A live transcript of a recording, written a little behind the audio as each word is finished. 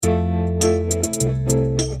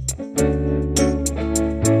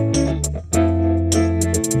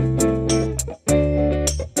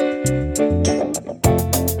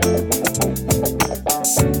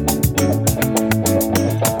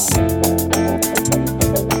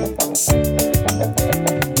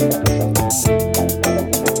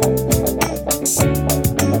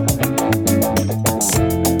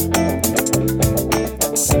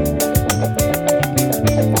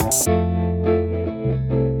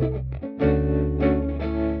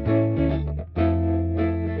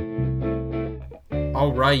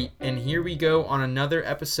All right, and here we go on another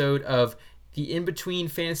episode of the In Between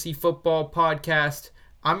Fantasy Football Podcast.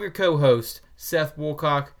 I'm your co-host, Seth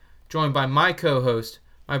Woolcock, joined by my co-host,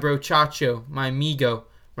 my bro Chacho, my amigo,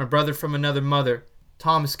 my brother from another mother,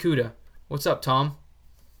 Thomas Kuda. What's up, Tom?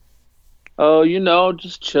 Oh,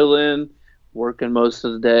 just chilling, working most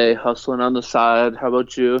of the day, hustling on the side. How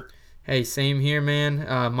about you? Hey, same here, man.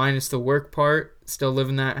 Minus the work part. Still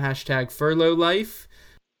living that hashtag furlough life.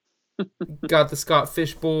 Got the Scott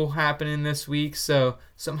Fish Bowl happening this week, so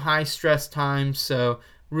some high stress times. So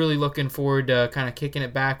really looking forward to kind of kicking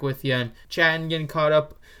it back with you and chatting, getting caught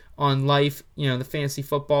up on life, the fantasy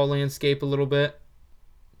football landscape a little bit.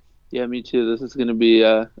 Yeah, me too. This is going to be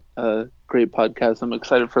a great podcast. I'm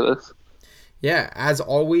excited for this. Yeah, as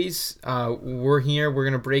always, we're here. We're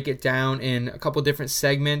going to break it down in a couple different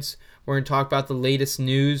segments. We're going to talk about the latest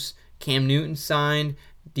news. Cam Newton signed.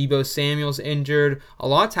 Deebo Samuel's injured. A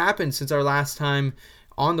lot's happened since our last time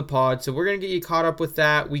on the pod, so we're going to get you caught up with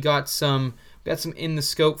that. We got some in the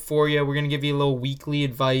scope for you. We're going to give you a little weekly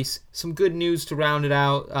advice, some good news to round it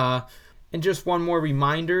out. And just one more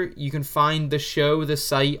reminder, you can find the show, the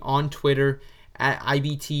site, on Twitter at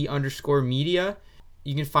IBT_media.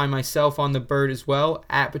 You can find myself on the bird as well,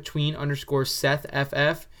 at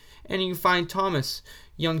between_SethFF. And you can find Thomas,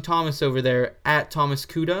 young Thomas over there, at Thomas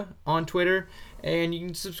Kuda on Twitter. And you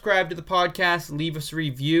can subscribe to the podcast, leave us a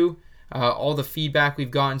review. All the feedback we've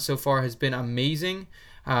gotten so far has been amazing.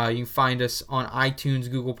 You can find us on iTunes,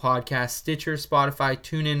 Google Podcasts, Stitcher, Spotify,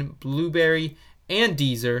 TuneIn, Blueberry, and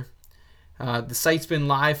Deezer. The site's been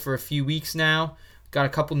live for a few weeks now. Got a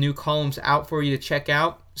couple new columns out for you to check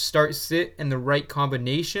out. Start, Sit, and the Right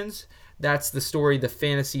Combinations. That's the story, The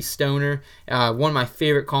Fantasy Stoner. One of my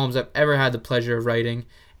favorite columns I've ever had the pleasure of writing.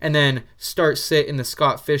 And then Start, Sit, in the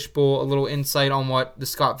Scott Fish Bowl. A little insight on what the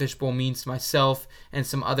Scott Fish Bowl means to myself and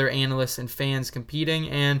some other analysts and fans competing.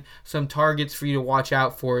 And some targets for you to watch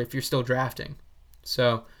out for if you're still drafting.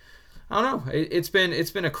 So, I don't know. It's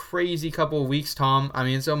been a crazy couple of weeks, Tom. I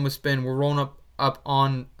mean, it's almost been, we're rolling up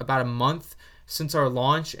on about a month since our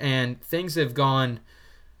launch. And things have gone,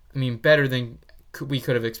 better than we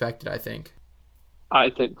could have expected, I think. I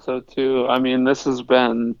think so, too. I mean, this has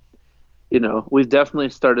been, we've definitely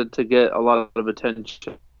started to get a lot of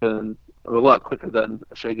attention a lot quicker than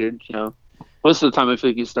I figured, Most of the time, I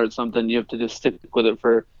feel like you start something, you have to just stick with it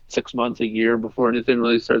for 6 months, a year before anything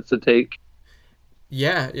really starts to take.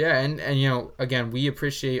 Yeah, and again, we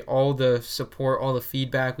appreciate all the support, all the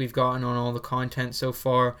feedback we've gotten on all the content so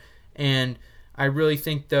far. And I really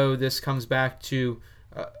think, though, this comes back to,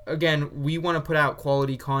 again, we want to put out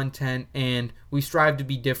quality content, and we strive to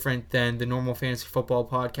be different than the normal fantasy football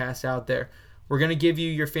podcasts out there. We're going to give you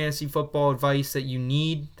your fantasy football advice that you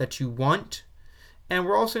need, that you want, and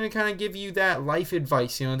we're also going to kind of give you that life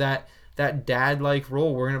advice, that dad-like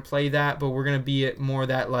role. We're going to play that, but we're going to be more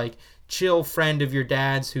that, chill friend of your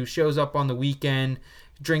dad's who shows up on the weekend,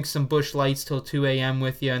 drinks some Busch Lights till 2 a.m.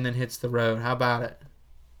 with you, and then hits the road. How about it?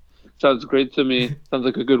 Sounds great to me. Sounds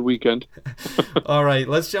like a good weekend. All right,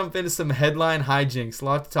 let's jump into some headline hijinks. A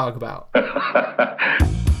lot to talk about.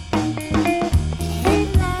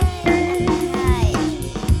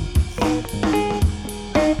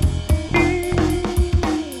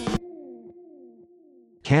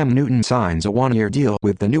 Cam Newton signs a one-year deal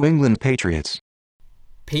with the New England Patriots.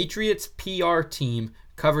 Patriots PR team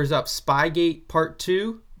covers up Spygate Part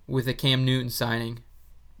 2 with a Cam Newton signing.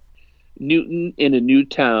 Newton in a new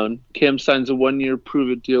town. Cam signs a one-year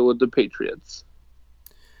prove-it deal with the Patriots.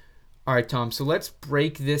 All right, Tom. So let's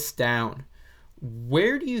break this down.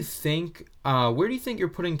 Where do you think you're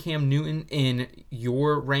putting Cam Newton in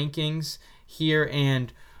your rankings here,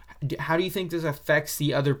 and how do you think this affects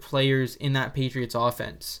the other players in that Patriots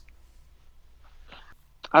offense?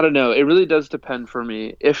 I don't know. It really does depend for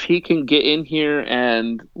me. If he can get in here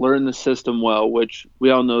and learn the system well, which we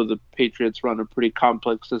all know the Patriots run a pretty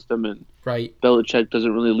complex system, and right, Belichick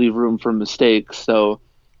doesn't really leave room for mistakes. So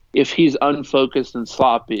if he's unfocused and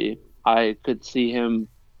sloppy, I could see him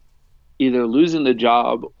either losing the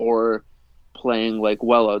job or playing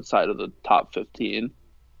well outside of the top 15.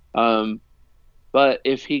 But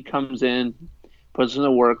if he comes in, puts in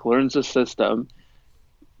the work, learns the system,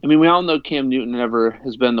 we all know Cam Newton never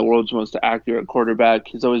has been the world's most accurate quarterback.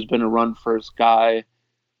 He's always been a run-first guy.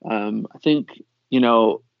 I think,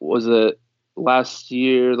 was it last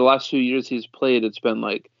year, the last few years he's played, it's been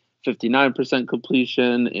 59%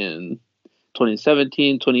 completion in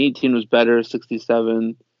 2017. 2018 was better,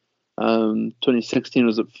 67. 2016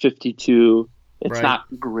 was at 52. It's right.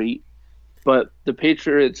 Not great. But the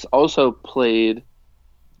Patriots also played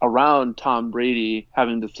around Tom Brady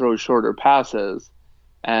having to throw shorter passes.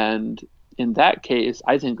 And, in that case,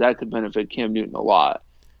 I think that could benefit Cam Newton a lot,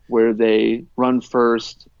 where they run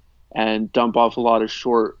first and dump off a lot of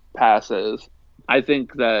short passes. I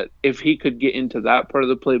think that if he could get into that part of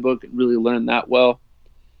the playbook and really learn that well,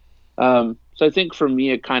 so I think for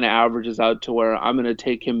me it kind of averages out to where I'm going to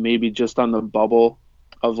take him maybe just on the bubble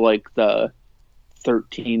of like the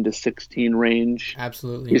 13 to 16 range.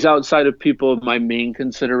 Absolutely. He's outside of people of my main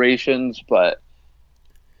considerations, but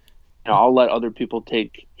I'll let other people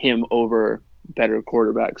take him over better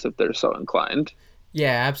quarterbacks if they're so inclined.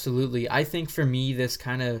 Yeah, absolutely. I think for me, this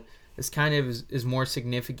kind of is more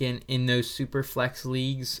significant in those super flex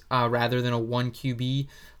leagues rather than a 1 QB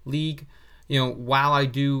league. While I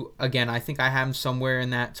do, again, I think I have him somewhere in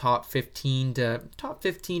that top 15 to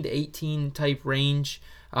 18 type range.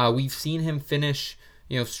 We've seen him finish,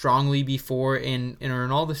 strongly before in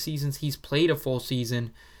all the seasons he's played a full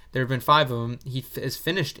season. There have been 5 of them. He has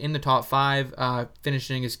finished in the top 5,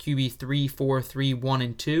 finishing as QB 3, 4, 3, 1,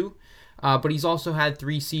 and 2. But he's also had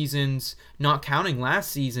 3 seasons, not counting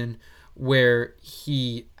last season, where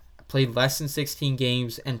he played less than 16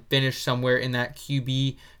 games and finished somewhere in that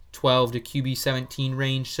QB 12 to QB 17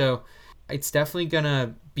 range. So it's definitely going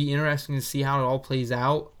to be interesting to see how it all plays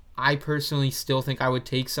out. I personally still think I would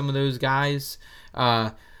take some of those guys.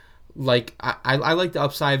 I like the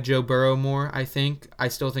upside of Joe Burrow more, I think. I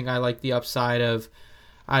still think I like the upside of,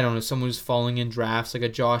 I don't know, someone who's falling in drafts, like a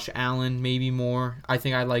Josh Allen, maybe more. I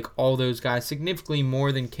think I like all those guys significantly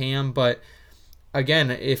more than Cam. But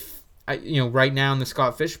again, if right now in the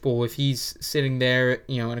Scott Fish Bowl, if he's sitting there,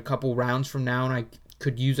 in a couple rounds from now, and I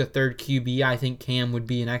could use a third QB, I think Cam would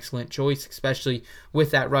be an excellent choice, especially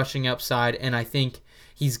with that rushing upside. And I think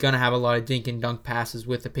he's going to have a lot of dink and dunk passes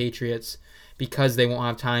with the Patriots because they won't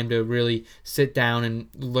have time to really sit down and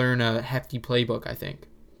learn a hefty playbook, I think.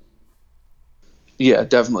 Yeah,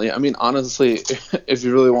 definitely. I mean, honestly, if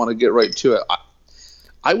you really want to get right to it,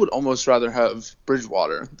 I would almost rather have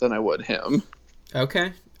Bridgewater than I would him.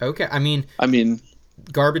 Okay. I mean,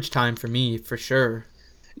 garbage time for me, for sure.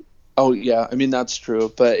 Oh, yeah. I mean, that's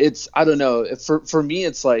true. But I don't know. For me,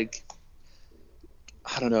 it's like,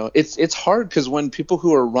 I don't know. It's hard because when people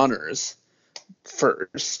who are runners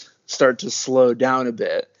first start to slow down a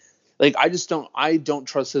bit, like I don't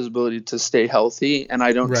trust his ability to stay healthy, and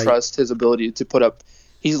I don't trust his ability to put up.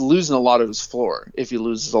 He's losing a lot of his floor if he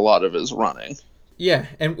loses a lot of his running. Yeah,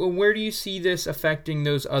 and where do you see this affecting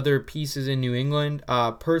those other pieces in New England?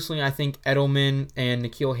 Personally, I think Edelman and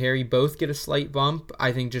N'Keal Harry both get a slight bump.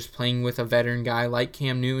 I think just playing with a veteran guy like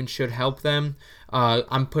Cam Newton should help them.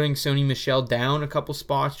 I'm putting Sony Michel down a couple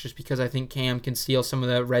spots just because I think Cam can steal some of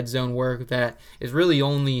the red zone work that is really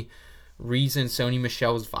only reason Sony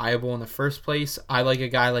Michel was viable in the first place. I like a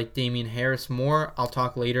guy like Damian Harris more. I'll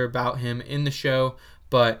talk later about him in the show.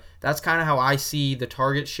 But that's kind of how I see the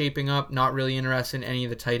targets shaping up. Not really interested in any of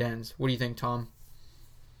the tight ends. What do you think, Tom?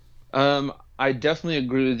 I definitely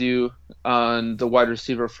agree with you on the wide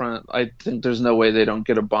receiver front. I think there's no way they don't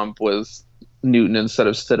get a bump with Newton instead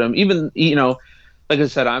of Stidham. Even, like I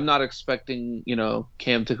said, I'm not expecting,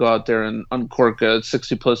 Cam to go out there and uncork a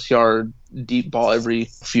 60-plus yard deep ball every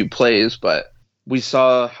few plays. But we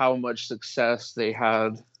saw how much success they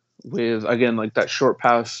had with, again, like that short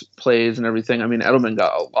pass plays and everything. I mean, Edelman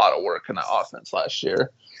got a lot of work in that offense last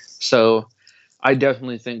year. So I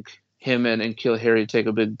definitely think him and N'Keal Harry take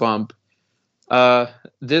a big bump.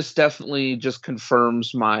 This definitely just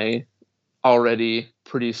confirms my already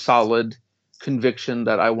pretty solid conviction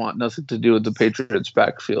that I want nothing to do with the Patriots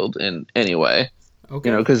backfield in any way.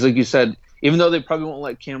 Okay. Because like you said, even though they probably won't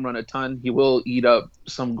let Cam run a ton, he will eat up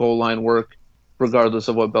some goal line work regardless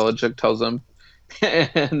of what Belichick tells him.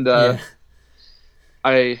 And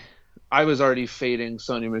I was already fading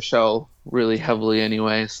Sony Michel really heavily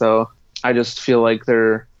anyway, so I just feel like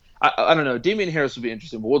I don't know. Damian Harris would be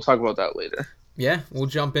interesting, but we'll talk about that later. Yeah, we'll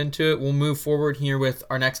jump into it. We'll move forward here with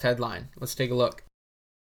our next headline. Let's take a look.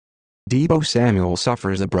 Deebo Samuel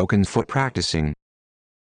suffers a broken foot practicing.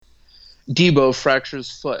 Deebo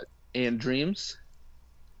fractures foot and dreams.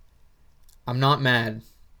 I'm not mad.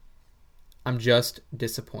 I'm just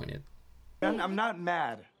disappointed. I'm not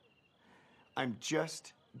mad. I'm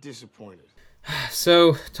just disappointed.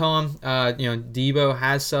 So, Tom, Deebo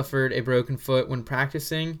has suffered a broken foot when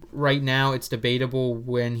practicing. Right now, it's debatable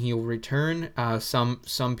when he'll return.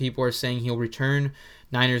 Some people are saying he'll return.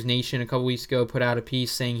 Niners Nation a couple weeks ago put out a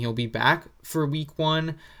piece saying he'll be back for week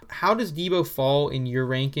 1. How does Deebo fall in your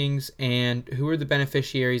rankings, and who are the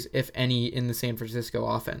beneficiaries, if any, in the San Francisco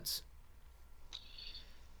offense?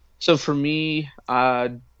 So for me,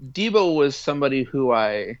 Deebo was somebody who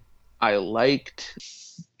I liked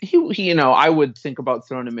I would think about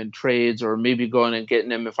throwing him in trades or maybe going and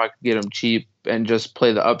getting him if I could get him cheap and just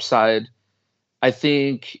play the upside. I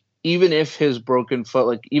think even if his broken foot,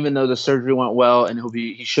 like even though the surgery went well and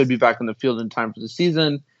he should be back in the field in time for the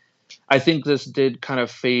season, I think this did kind of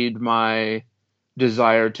fade my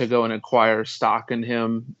desire to go and acquire stock in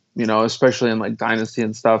him, especially in like dynasty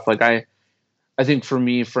and stuff. Like I think for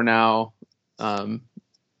me for now,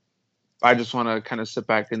 I just want to kind of sit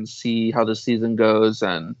back and see how the season goes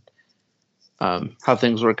and how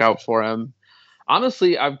things work out for him.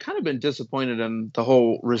 Honestly, I've kind of been disappointed in the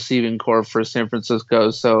whole receiving corps for San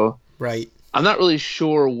Francisco. So right. I'm not really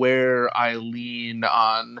sure where I lean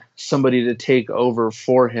on somebody to take over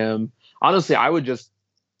for him. Honestly, I would just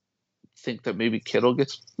think that maybe Kittle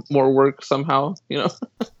gets more work somehow,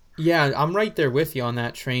 Yeah, I'm right there with you on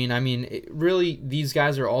that train. I mean, really, these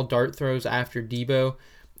guys are all dart throws after Deebo.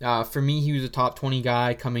 For me, he was a top 20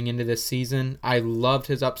 guy coming into this season. I loved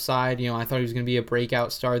his upside. I thought he was going to be a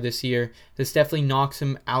breakout star this year. This definitely knocks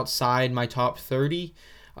him outside my top 30.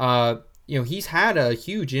 He's had a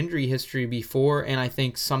huge injury history before, and I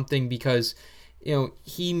think something because,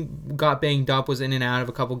 he got banged up, was in and out of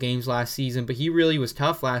a couple games last season, but he really was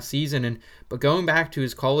tough last season. But going back to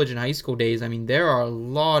his college and high school days, I mean, there are a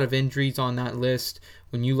lot of injuries on that list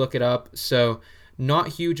when you look it up. So not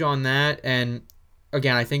huge on that. And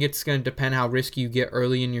again, I think it's going to depend how risky you get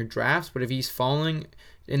early in your drafts, but if he's falling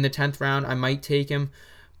in the 10th round, I might take him.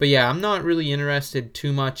 But yeah, I'm not really interested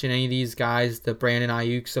too much in any of these guys, the Brandon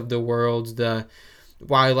Ayuks of the world,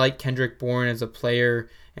 while I like Kendrick Bourne as a player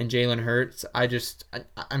and Jalen Hurts,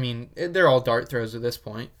 I mean, they're all dart throws at this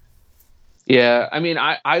point. Yeah, I mean,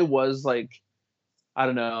 I was like, I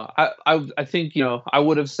don't know. I think, I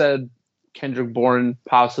would have said Kendrick Bourne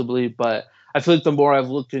possibly, but I feel like the more I've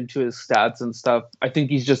looked into his stats and stuff, I think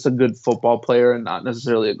he's just a good football player and not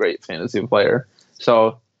necessarily a great fantasy player.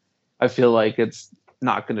 So I feel like it's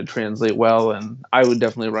not going to translate well, and I would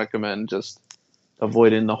definitely recommend just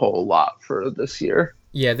avoiding the whole lot for this year.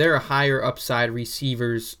 Yeah, there are higher upside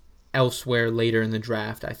receivers elsewhere later in the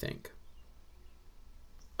draft, I think.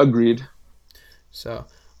 Agreed. So,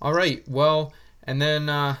 all right. Well, and then,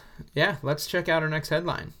 let's check out our next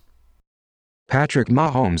headline. Patrick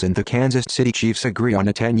Mahomes and the Kansas City Chiefs agree on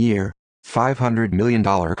a 10-year, $500 million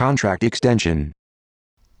contract extension.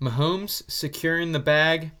 Mahomes securing the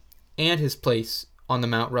bag and his place on the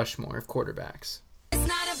Mount Rushmore of quarterbacks. It's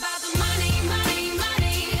not about the money, money,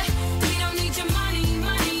 money. We don't need your money,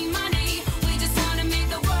 money, money. We just want to make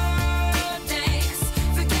the world dance.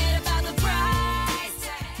 Forget about the price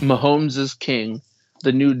tag. Mahomes is king.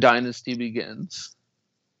 The new dynasty begins.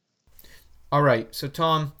 All right. So,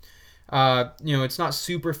 Tom, it's not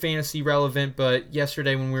super fantasy relevant, but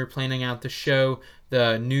yesterday when we were planning out the show,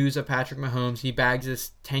 the news of Patrick Mahomes, he bags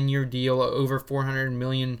this 10-year deal, over $400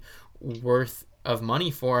 million worth of money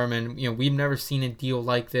for him, and we've never seen a deal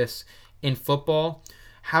like this in football.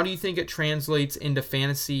 How do you think it translates into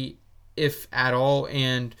fantasy, if at all?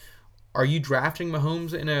 And are you drafting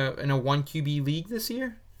Mahomes in a 1 QB league this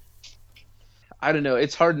year? I don't know.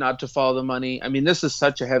 It's hard not to follow the money. I mean, this is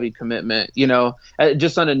such a heavy commitment,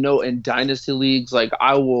 just on a note, in dynasty leagues, like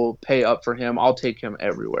I will pay up for him. I'll take him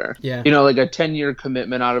everywhere. Yeah. Like a 10-year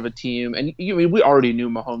commitment out of a team. And we already knew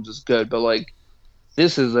Mahomes is good, but like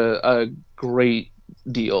this is a great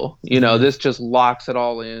deal. This just locks it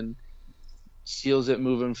all in, seals it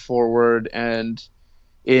moving forward. And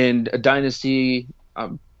in a dynasty,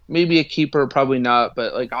 maybe a keeper, probably not,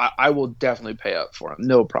 but like I will definitely pay up for him,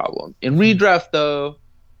 no problem. In redraft, though,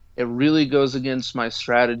 it really goes against my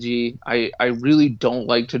strategy. I really don't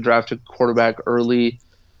like to draft a quarterback early.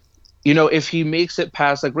 If he makes it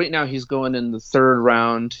past, like right now, he's going in the 3rd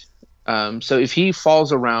round. So if he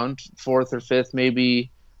falls around 4th or 5th,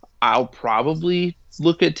 maybe I'll probably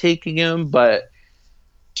look at taking him. But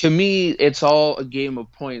to me, it's all a game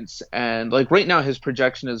of points. And like right now, his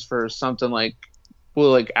projection is for something like,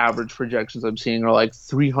 average projections I'm seeing are like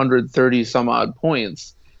 330 some odd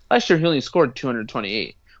points. Last year, he only scored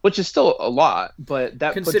 228, which is still a lot. But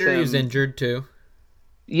that considering he was injured too.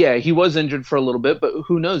 Yeah, he was injured for a little bit, but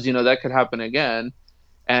who knows? That could happen again.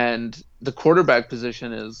 And the quarterback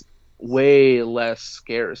position is way less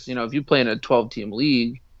scarce. If you play in a 12-team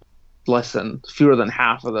league, fewer than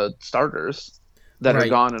half of the starters that are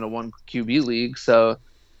gone in a 1 QB league. So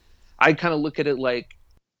I kind of look at it like,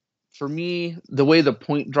 for me, the way the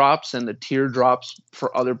point drops and the tier drops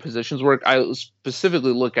for other positions work, I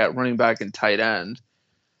specifically look at running back and tight end.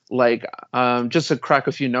 Like, just to crack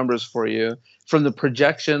a few numbers for you, from the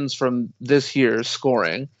projections from this year's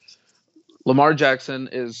scoring, Lamar Jackson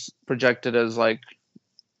is projected as like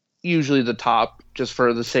usually the top just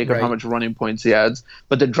for the sake of how Right. much running points he adds.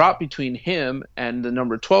 But the drop between him and the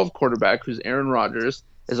number 12 quarterback, who's Aaron Rodgers,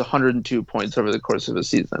 is 102 points over the course of a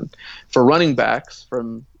season. For running backs,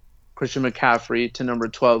 from Christian McCaffrey to number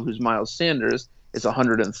 12, who's Miles Sanders, is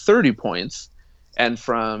 130 points. And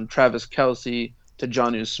from Travis Kelce to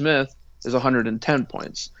Jonnu Smith is 110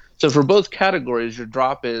 points. So for both categories, your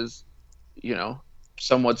drop is,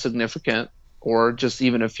 somewhat significant, or just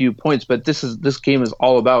even a few points. But this game is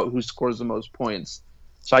all about who scores the most points.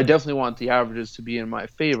 So I definitely want the averages to be in my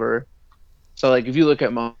favor. So like if you look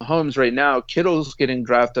at Mahomes right now, Kittle's getting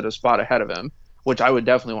drafted a spot ahead of him, which I would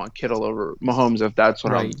definitely want Kittle over Mahomes if that's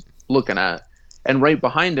what I'm looking at. And right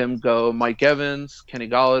behind him go Mike Evans, Kenny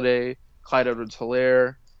Golladay, Clyde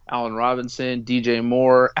Edwards-Helaire, Allen Robinson, DJ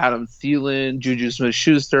Moore, Adam Thielen, Juju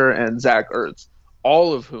Smith-Schuster, and Zach Ertz,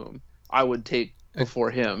 all of whom I would take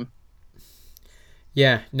before him.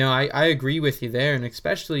 Yeah, no, I agree with you there. And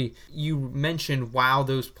especially you mentioned, wow,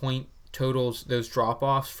 those point totals, those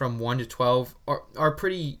drop-offs from 1 to 12 are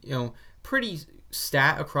pretty, pretty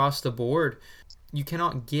stat across the board. You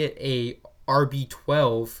cannot get a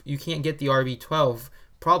RB12. You can't get the RB12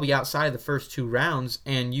 probably outside of the first 2 rounds,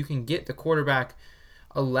 and you can get the quarterback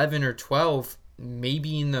 11 or 12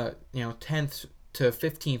 maybe in the 10th to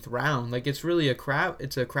 15th round. Like it's really a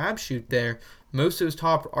crapshoot there. Most of those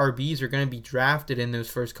top RBs are going to be drafted in those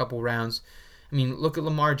first couple rounds. I mean, look at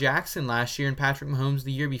Lamar Jackson last year and Patrick Mahomes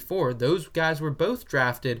the year before. Those guys were both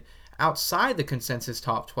drafted outside the consensus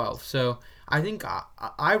top 12. So I think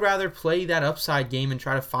I'd rather play that upside game and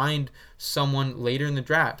try to find someone later in the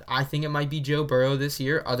draft. I think it might be Joe Burrow this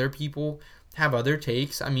year. Other people have other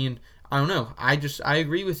takes. I mean, I don't know. I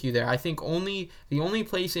agree with you there. I think the only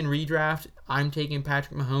place in redraft I'm taking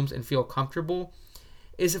Patrick Mahomes and feel comfortable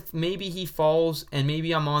is if maybe he falls and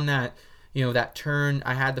maybe I'm on that, that turn.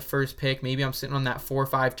 I had the first pick. Maybe I'm sitting on that 4 or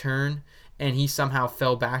 5 turn and he somehow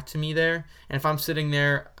fell back to me there. And if I'm sitting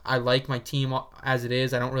there, I like my team as it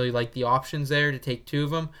is. I don't really like the options there to take 2 of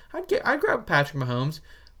them. I'd grab Patrick Mahomes,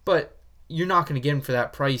 but you're not going to get him for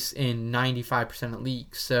that price in 95% of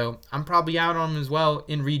leagues. So I'm probably out on him as well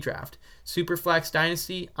in redraft. Superflex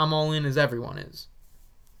Dynasty, I'm all in as everyone is.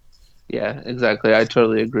 Yeah, exactly. I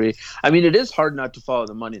totally agree. I mean, it is hard not to follow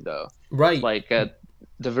the money, though. Right. Like, at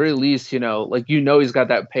the very least, he's got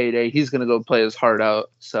that payday. He's going to go play his heart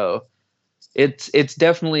out. So it's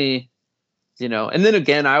definitely, and then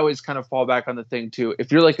again, I always kind of fall back on the thing, too.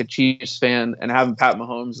 If you're like a Chiefs fan and having Pat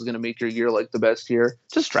Mahomes is going to make your year like the best year,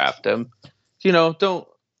 just draft him.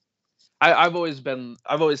 I've always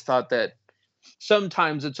thought that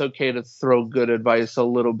sometimes it's okay to throw good advice a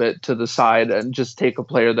little bit to the side and just take a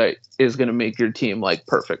player that is going to make your team like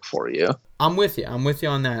perfect for you. I'm with you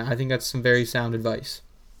on that. I think that's some very sound advice.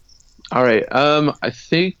 All right. I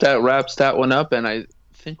think that wraps that one up, and I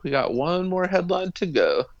think we got one more headline to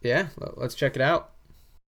go. Yeah, let's check it out.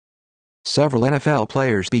 Several NFL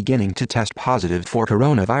players beginning to test positive for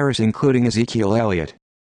coronavirus, including Ezekiel Elliott.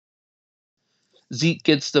 Zeke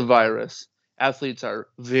gets the virus. Athletes are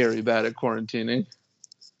very bad at quarantining.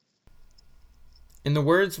 In the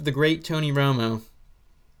words of the great Tony Romo,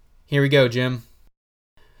 here we go, Jim.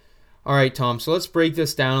 All right, Tom, so let's break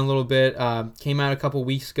this down a little bit. Came out a couple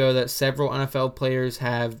weeks ago that several NFL players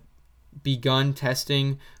have begun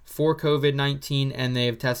testing for COVID-19 and they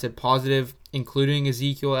have tested positive, including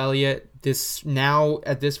Ezekiel Elliott. This now,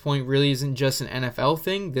 at this point, really isn't just an NFL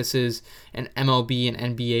thing. This is an MLB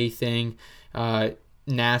and NBA thing.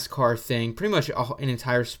 NASCAR thing, pretty much an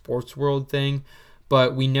entire sports world thing.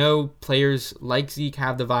 But we know players like Zeke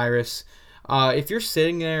have the virus. If you're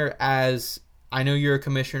sitting there as, I know you're a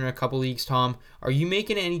commissioner in a couple leagues, Tom, are you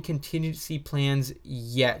making any contingency plans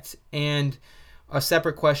yet? And a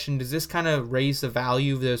separate question, does this kind of raise the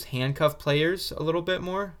value of those handcuffed players a little bit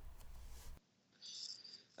more?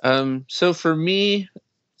 So for me,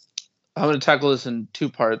 I'm going to tackle this in 2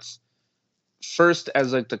 parts. First,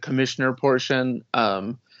 as like the commissioner portion,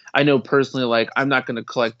 I know personally, like I'm not going to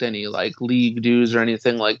collect any like league dues or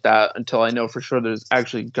anything like that until I know for sure there's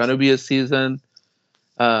actually going to be a season.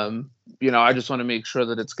 I just want to make sure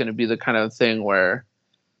that it's going to be the kind of thing where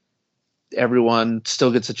everyone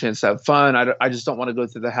still gets a chance to have fun. I just don't want to go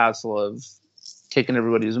through the hassle of taking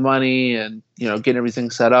everybody's money and, getting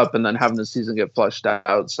everything set up and then having the season get flushed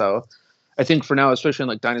out. So I think for now, especially in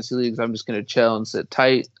like dynasty leagues, I'm just going to chill and sit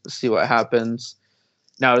tight, see what happens.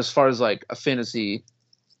 Now, as far as like a fantasy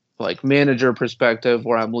like manager perspective,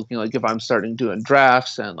 where I'm looking like if I'm starting doing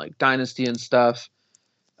drafts and like dynasty and stuff,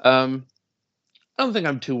 I don't think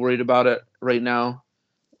I'm too worried about it right now.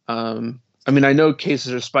 I mean, I know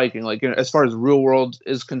cases are spiking. Like as far as real world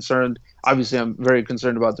is concerned, obviously I'm very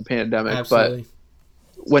concerned about the pandemic. Absolutely.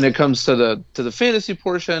 when it comes to the fantasy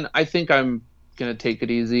portion, I think I'm gonna take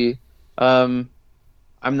it easy. I'm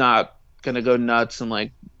not gonna go nuts and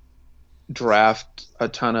like draft a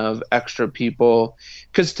ton of extra people,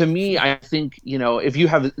 because to me, I think, if you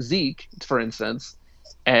have Zeke, for instance,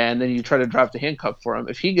 and then you try to draft a handcuff for him,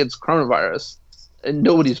 if he gets coronavirus and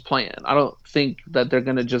nobody's playing, I don't think that they're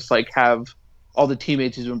gonna just like have all the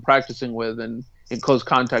teammates he's been practicing with and in close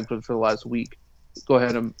contact with for the last week go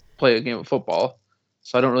ahead and play a game of football.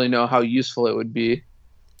 So I don't really know how useful it would be.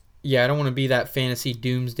 Yeah, I don't want to be that fantasy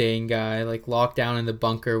doomsday guy, like locked down in the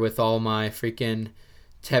bunker with all my freaking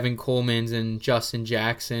Tevin Colemans and Justin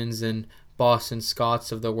Jacksons and Boston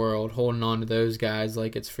Scotts of the world, holding on to those guys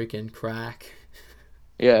like it's freaking crack.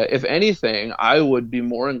 Yeah, if anything, I would be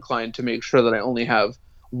more inclined to make sure that I only have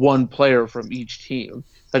one player from each team.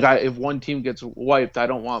 Like, if one team gets wiped, I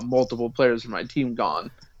don't want multiple players from my team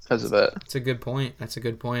gone because of it. That's a good point. I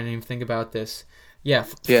didn't even think about this. Yeah.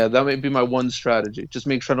 Yeah, that might be my one strategy. Just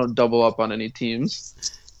make sure I don't double up on any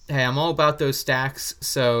teams. Hey, I'm all about those stacks,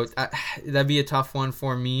 so that'd be a tough one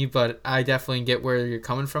for me, but I definitely get where you're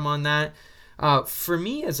coming from on that. For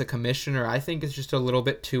me as a commissioner, I think it's just a little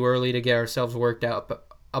bit too early to get ourselves worked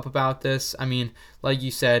up about this. I mean, like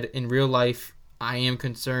you said, in real life, I am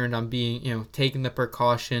concerned. I'm being, taking the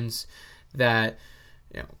precautions that,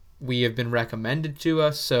 we have been recommended to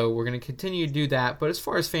us, so we're going to continue to do that. But as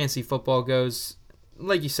far as fantasy football goes,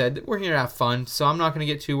 like you said, we're here to have fun, so I'm not going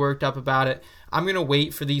to get too worked up about it. I'm going to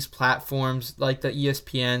wait for these platforms like the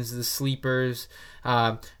ESPNs, the Sleepers,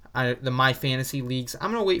 the My Fantasy Leagues.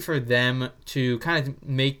 I'm going to wait for them to kind of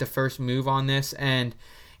make the first move on this, and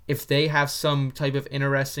if they have some type of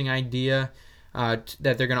interesting idea that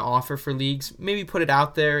they're going to offer for leagues, maybe put it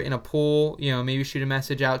out there in a poll, maybe shoot a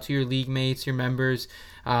message out to your league mates, your members,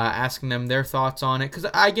 asking them their thoughts on it, because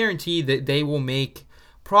I guarantee that they will make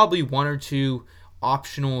probably one or two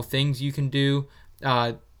optional things you can do.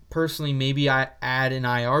 Personally, maybe I add an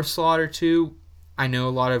IR slot or two. I know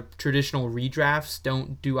a lot of traditional redrafts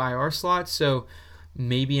don't do IR slots, so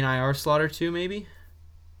maybe an IR slot or two, maybe.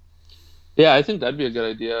 Yeah, I think that'd be a good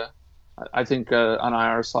idea. I think an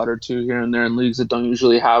IR slot or two here and there in leagues that don't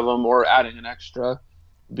usually have them, or adding an extra,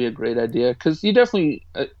 would be a great idea. Because you definitely,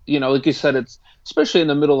 like you said, it's especially in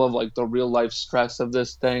the middle of like the real life stress of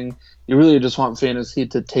this thing. You really just want fantasy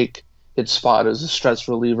to take its spot as a stress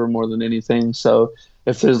reliever more than anything. So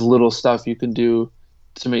if there's little stuff you can do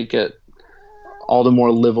to make it all the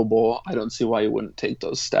more livable, I don't see why you wouldn't take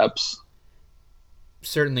those steps.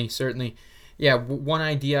 Certainly. Yeah, one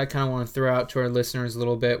idea I kind of want to throw out to our listeners a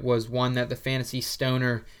little bit was one that the Fantasy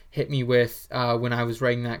Stoner hit me with when I was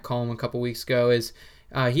writing that column a couple weeks ago, is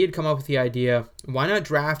he had come up with the idea, why not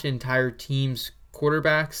draft entire teams'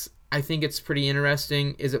 quarterbacks? I think it's pretty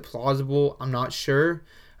interesting. Is it plausible? I'm not sure.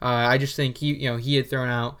 I just think he had thrown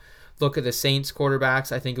out, look at the Saints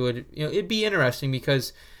quarterbacks. I think it would, it'd be interesting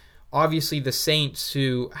because obviously the Saints,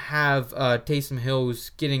 who have Taysom Hill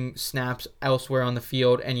who's getting snaps elsewhere on the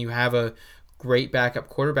field, and you have a great backup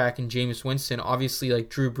quarterback in Jameis Winston. Obviously, like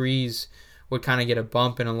Drew Brees would kind of get a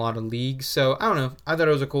bump in a lot of leagues. So I don't know. I thought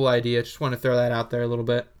it was a cool idea. Just want to throw that out there a little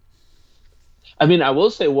bit. I mean, I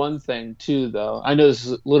will say one thing too, though. I know this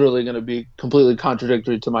is literally going to be completely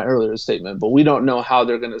contradictory to my earlier statement, but we don't know how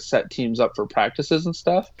they're going to set teams up for practices and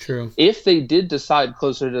stuff. True. If they did decide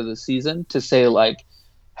closer to the season to say, like,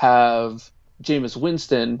 have Jameis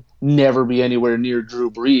Winston never be anywhere near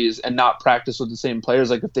Drew Brees and not practice with the same players,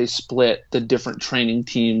 like if they split the different training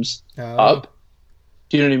teams up,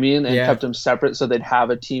 do you know what I mean? And kept them separate so they'd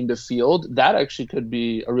have a team to field, that actually could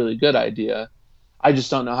be a really good idea. I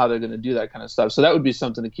just don't know how they're going to do that kind of stuff. So that would be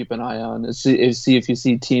something to keep an eye on, is see if you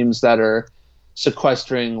see teams that are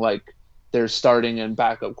sequestering like their starting and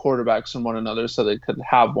backup quarterbacks from one another so they could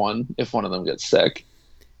have one if one of them gets sick.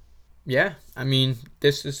 Yeah, I mean,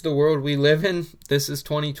 this is the world we live in. This is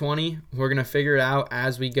 2020. We're going to figure it out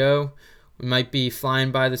as we go. We might be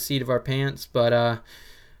flying by the seat of our pants, but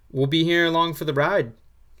we'll be here along for the ride.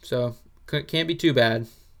 So can't be too bad.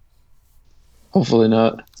 Hopefully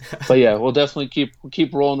not. But yeah, we'll definitely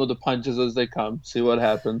keep rolling with the punches as they come. See what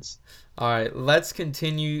happens. All right, let's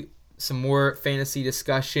continue some more fantasy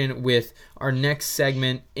discussion with our next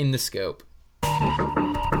segment, In the Scope.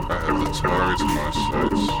 I have the target in my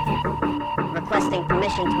sights. Requesting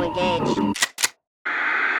permission to engage.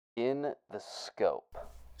 In the Scope.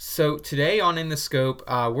 So today on In the Scope,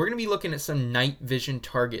 we're going to be looking at some night vision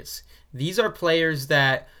targets. These are players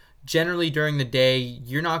that generally during the day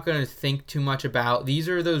you're not going to think too much about. These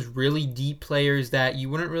are those really deep players that you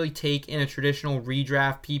wouldn't really take in a traditional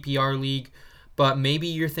redraft PPR league, but maybe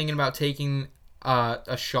you're thinking about taking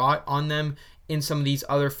a shot on them in some of these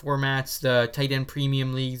other formats, the tight end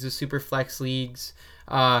premium leagues, the super flex leagues,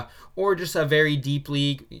 or just a very deep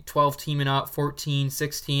league, 12 teaming up, 14,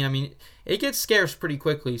 16. I mean, it gets scarce pretty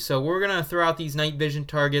quickly. So we're going to throw out these night vision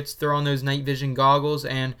targets, throw on those night vision goggles,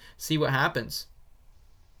 and see what happens.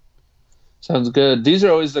 Sounds good. These are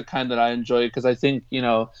always the kind that I enjoy because I think,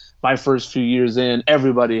 my first few years in,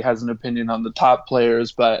 everybody has an opinion on the top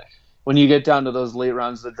players. But when you get down to those late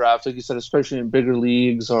rounds of the draft, like you said, especially in bigger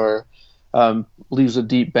leagues or leagues with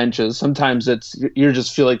deep benches, sometimes you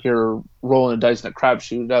just feel like you're rolling a dice in a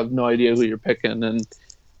crapshoot. You have no idea who you're picking, and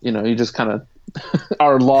you just kind of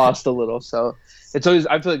are lost a little. So I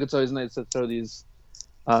feel like it's always nice to throw these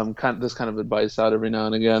this kind of advice out every now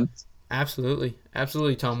and again. Absolutely,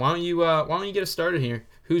 Tom. Why don't you get us started here?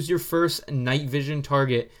 Who's your first night vision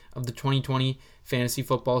target of the 2020 fantasy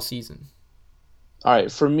football season? All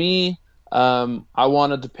right, for me, I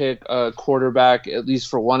wanted to pick a quarterback, at least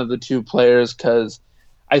for one of the two players, because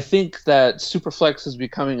I think that Superflex is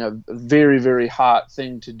becoming a very, very hot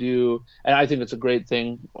thing to do, and I think it's a great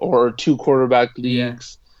thing, or two quarterback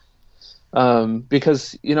leagues,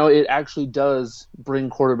 because, it actually does bring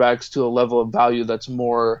quarterbacks to a level of value that's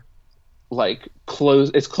more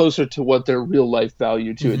it's closer to what their real life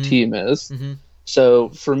value to a team is. Mm-hmm. So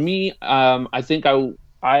for me, I think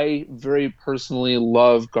I very personally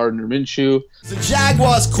love Gardner Minshew. The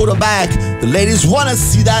Jaguars quarterback. The ladies want to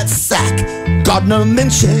see that sack. Gardner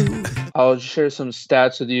Minshew. I'll share some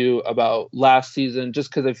stats with you about last season,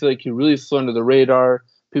 just because I feel like he really flew under the radar.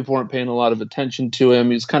 People weren't paying a lot of attention to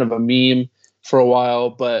him. He's kind of a meme for a while,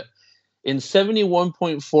 but in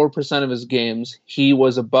 71.4% of his games, he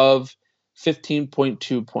was above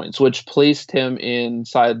 15.2 points, which placed him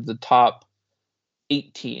inside the top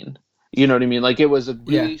 18. You know what I mean? It was a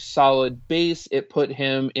really solid base. It put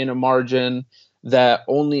him in a margin that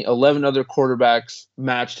only 11 other quarterbacks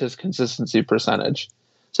matched his consistency percentage.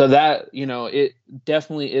 So that, it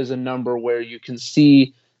definitely is a number where you can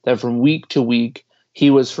see that from week to week, he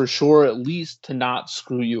was for sure at least to not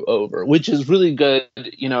screw you over, which is really good,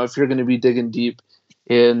 if you're going to be digging deep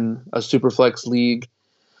in a Superflex league.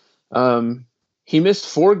 He missed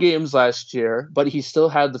 4 games last year, but he still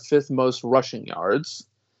had the 5th most rushing yards.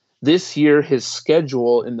 This year, his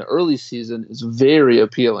schedule in the early season is very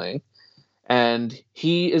appealing. And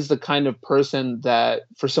he is the kind of person that,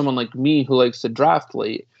 for someone like me who likes to draft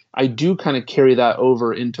late, I do kind of carry that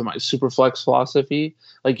over into my Superflex philosophy.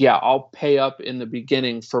 I'll pay up in the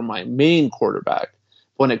beginning for my main quarterback.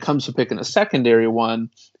 When it comes to picking a secondary one,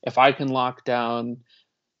 if I can lock down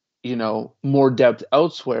more depth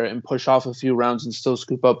elsewhere and push off a few rounds and still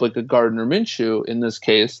scoop up like a Gardner Minshew in this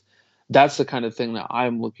case, that's the kind of thing that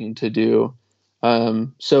I'm looking to do.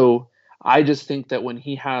 So I just think that when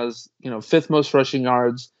he has, 5th most rushing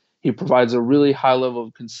yards, he provides a really high level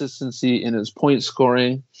of consistency in his point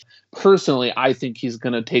scoring. Personally, I think he's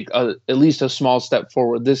going to take at least a small step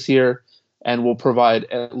forward this year and will provide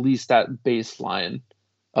at least that baseline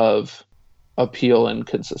of appeal and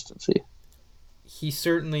consistency. He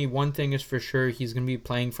certainly, one thing is for sure, he's going to be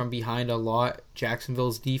playing from behind a lot.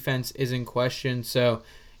 Jacksonville's defense is in question. So,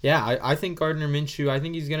 yeah, I think Gardner Minshew, I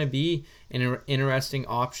think he's going to be an interesting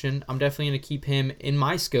option. I'm definitely going to keep him in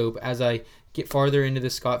my scope as I get farther into the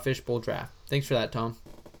Scott Fish Bowl draft. Thanks for that, Tom.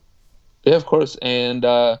 Yeah, of course. And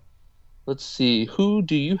let's see, who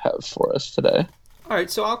do you have for us today? All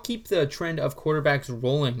right, so I'll keep the trend of quarterbacks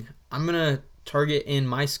rolling. I'm going to target in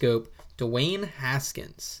my scope Dwayne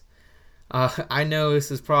Haskins. I know this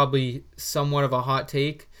is probably somewhat of a hot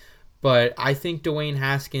take, but I think Dwayne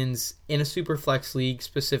Haskins in a Superflex league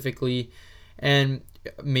specifically, and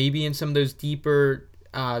maybe in some of those deeper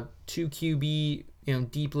 2 QB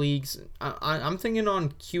deep leagues, I'm thinking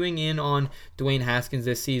on queuing in on Dwayne Haskins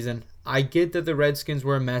this season. I get that the Redskins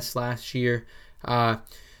were a mess last year. Started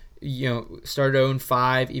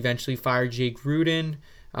 0-5, eventually fired Jake Gruden.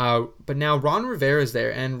 But now Ron Rivera is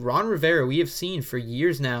there, and Ron Rivera, we have seen for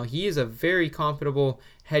years now, he is a very compatible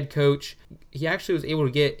head coach. He actually was able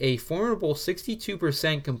to get a formidable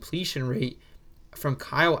 62% completion rate from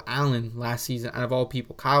Kyle Allen last season, out of all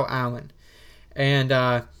people, Kyle Allen. And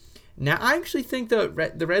now I actually think the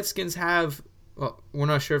Redskins have, well, we're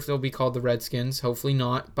not sure if they'll be called the Redskins, hopefully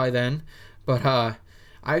not by then, but I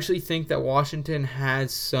actually think that Washington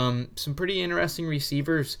has some pretty interesting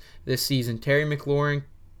receivers this season. Terry McLaurin,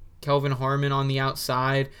 Kelvin Harmon on the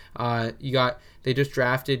outside. They just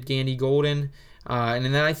drafted Gandy Golden. And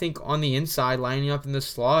then I think on the inside, lining up in the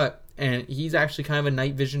slot, and he's actually kind of a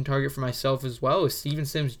night vision target for myself as well, is Steven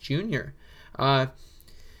Sims Jr.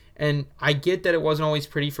 And I get that it wasn't always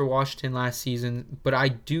pretty for Washington last season, but I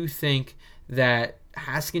do think that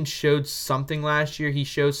Haskins showed something last year. He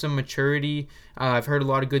showed some maturity. I've heard a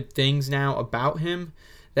lot of good things now about him,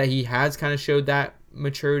 that he has kind of showed that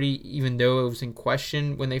maturity, even though it was in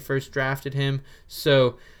question when they first drafted him.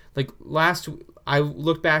 So, I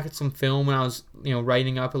looked back at some film when I was,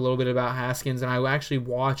 writing up a little bit about Haskins, and I actually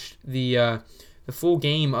watched the full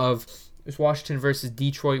game of it was Washington versus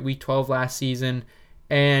Detroit Week 12 last season,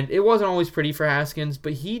 and it wasn't always pretty for Haskins,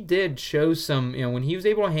 but he did show some, when he was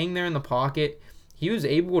able to hang there in the pocket, he was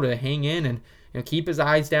able to hang in and keep his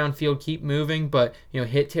eyes downfield, keep moving, but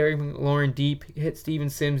hit Terry McLaurin deep, hit Steven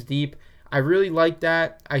Sims deep. I really like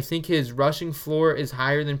that. I think his rushing floor is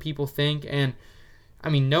higher than people think, and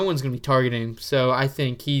no one's going to be targeting him, so I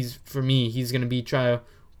think he's going to be trying to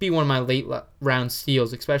be one of my late round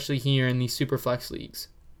steals, especially here in these super flex leagues.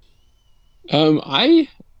 I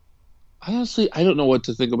honestly, I don't know what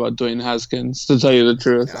to think about Dwayne Haskins, to tell you the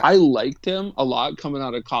truth. I liked him a lot coming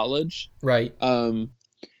out of college. Right.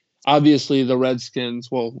 Obviously, the Redskins,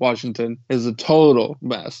 Washington, is a total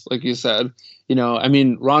mess, like you said.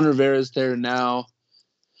 Ron Rivera's there now,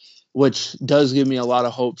 which does give me a lot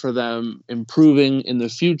of hope for them improving in the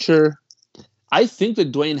future. I think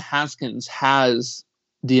that Dwayne Haskins has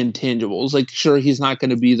the intangibles. Sure, he's not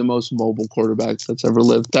going to be the most mobile quarterback that's ever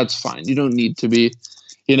lived. That's fine. You don't need to be.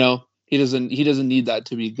 He doesn't need that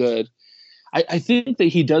to be good. I think that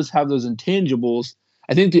he does have those intangibles.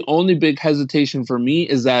 I think the only big hesitation for me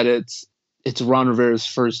is that it's Ron Rivera's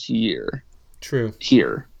first year. True.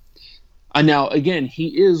 Here. And now, again,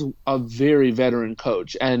 he is a very veteran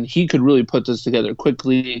coach, and he could really put this together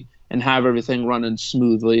quickly and have everything running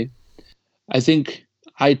smoothly. I think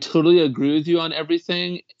I totally agree with you on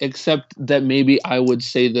everything, except that maybe I would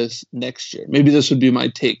say this next year. Maybe this would be my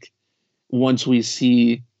take once we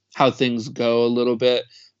see how things go a little bit.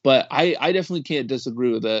 But I definitely can't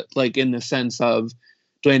disagree with it, in the sense of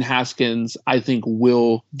Dwayne Haskins, I think,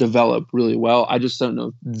 will develop really well. I just don't know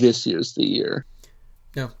if this year's the year.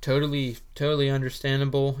 No, totally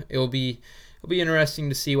understandable. It'll be interesting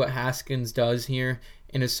to see what Haskins does here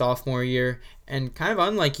in his sophomore year. And kind of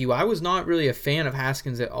unlike you, I was not really a fan of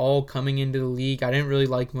Haskins at all coming into the league. I didn't really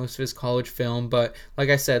like most of his college film, but like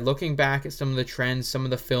I said, looking back at some of the trends, some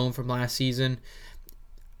of the film from last season,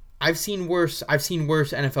 I've seen worse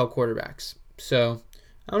NFL quarterbacks. So,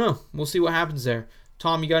 I don't know. We'll see what happens there.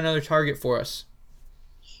 Tom, you got another target for us?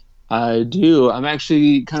 I do. I'm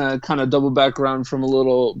actually kind of double back around from a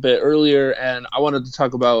little bit earlier, and I wanted to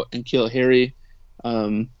talk about N'Keal Harry.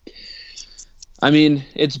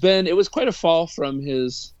 It was quite a fall from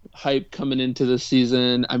his hype coming into the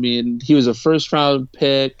season. He was a first-round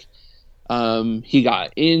pick. He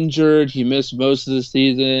got injured. He missed most of the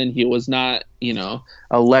season. He was not,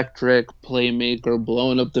 electric playmaker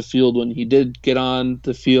blowing up the field when he did get on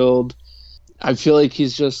the field. I feel like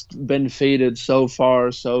he's just been faded so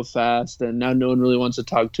far, so fast, and now no one really wants to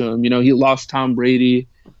talk to him. He lost Tom Brady.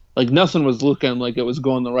 Nothing was looking like it was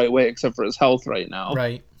going the right way except for his health right now.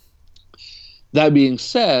 Right. That being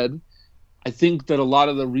said, I think that a lot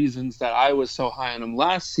of the reasons that I was so high on him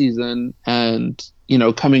last season and,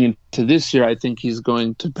 coming into this year, I think he's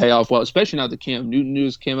going to pay off well, especially now the Cam Newton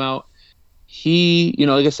news came out. He,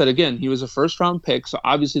 like I said, again, he was a first-round pick, so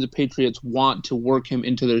obviously the Patriots want to work him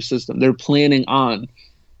into their system. They're planning on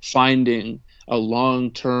finding a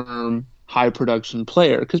long-term, high-production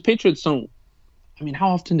player, because Patriots don't – how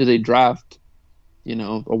often do they draft,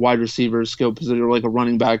 a wide receiver, skill position, or a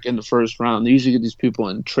running back in the first round? They usually get these people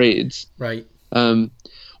in trades. Right.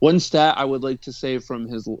 One stat I would like to say from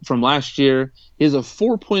last year, he has a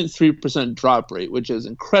 4.3% drop rate, which is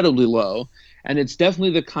incredibly low. And it's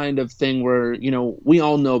definitely the kind of thing where, we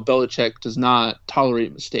all know Belichick does not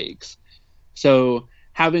tolerate mistakes. So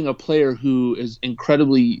having a player who is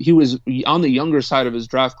he was on the younger side of his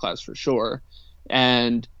draft class for sure,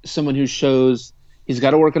 and someone who shows he's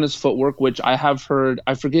got to work on his footwork, which I have heard,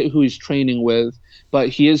 I forget who he's training with, but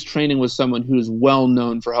he is training with someone who is well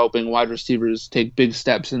known for helping wide receivers take big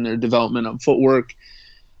steps in their development on footwork.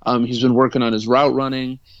 He's been working on his route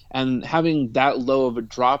running, and having that low of a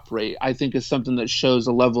drop rate, I think, is something that shows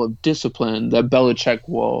a level of discipline that Belichick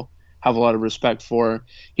will have a lot of respect for.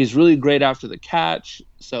 He's really great after the catch,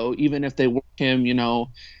 so even if they work him,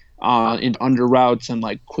 in under routes and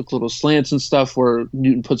quick little slants and stuff where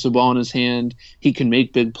Newton puts the ball in his hand, he can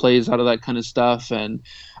make big plays out of that kind of stuff. And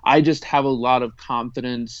I just have a lot of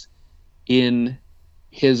confidence in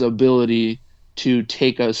his ability to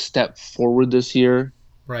take a step forward this year.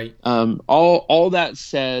 Right. All that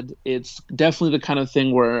said, it's definitely the kind of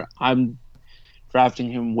thing where I'm drafting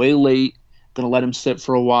him way late, going to let him sit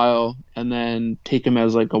for a while, and then take him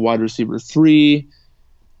as a wide receiver 3.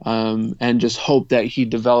 and just hope that he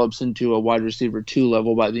develops into a wide receiver 2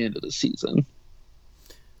 level by the end of the season.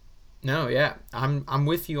 No, yeah, I'm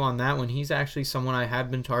with you on that one. He's actually someone I have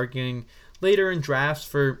been targeting later in drafts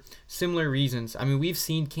for similar reasons. I mean, we've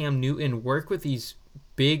seen Cam Newton work with these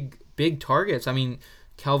big targets. I mean,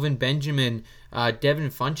 Kelvin Benjamin, Devin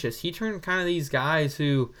Funchess. He turned kind of these guys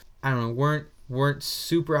who, I don't know, weren't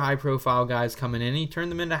super high profile guys coming in. He turned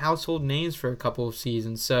them into household names for a couple of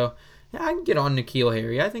seasons. So yeah, I can get on N'Keal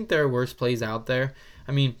Harry. I think there are worse plays out there.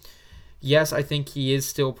 I mean, yes, I think he is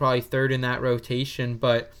still probably third in that rotation,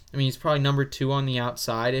 but I mean, he's probably number 2 on the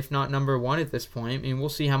outside, if not number 1 at this point. I mean, we'll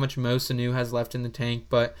see how much Mo Sanu has left in the tank,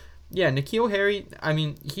 but yeah, N'Keal Harry, I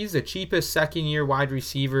mean, he's the cheapest second-year wide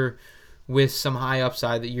receiver with some high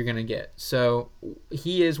upside that you're going to get. So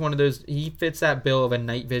he is one of those, he fits that bill of a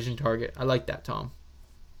night vision target. I like that, Tom.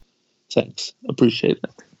 Thanks. Appreciate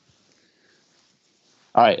it.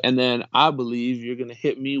 All right, and then I believe you're going to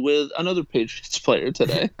hit me with another Patriots player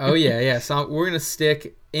today. Oh, yeah. So we're going to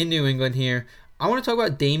stick in New England here. I want to talk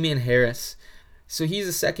about Damian Harris. So he's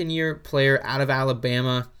a second-year player out of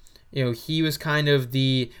Alabama. You know, he was kind of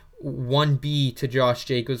the 1B to Josh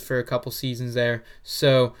Jacobs for a couple seasons there.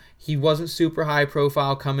 So he wasn't super high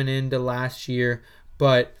profile coming into last year.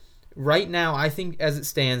 But right now, I think as it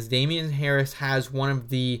stands, Damian Harris has one of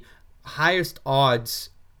the highest odds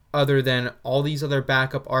other than all these other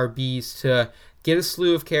backup RBs to get a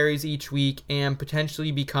slew of carries each week and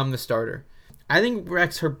potentially become the starter. I think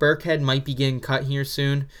Rex Burkhead might be getting cut here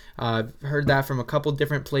soon. I've heard that from a couple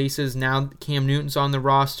different places. Now Cam Newton's on the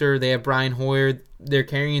roster. They have Brian Hoyer. They're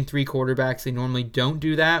carrying 3 quarterbacks. They normally don't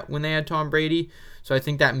do that when they had Tom Brady. So I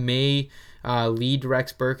think that may lead to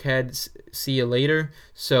Rex Burkhead. See you later.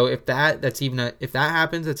 So if that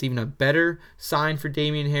happens, that's even a better sign for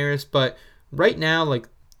Damian Harris. But right now, like,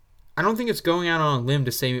 I don't think it's going out on a limb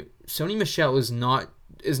to say Sony Michel is not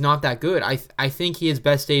that good. I think his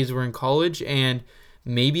best days were in college, and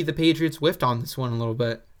maybe the Patriots whiffed on this one a little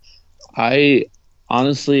bit. I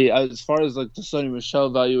honestly, as far as like the Sony Michel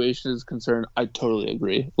evaluation is concerned, I totally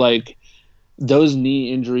agree. Like, those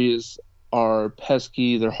knee injuries are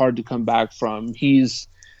pesky. They're hard to come back from.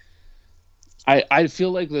 I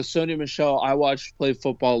feel like the Sony Michel I watched play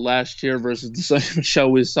football last year versus the Sony Michel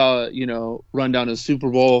we saw, run down a Super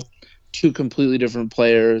Bowl, 2 completely different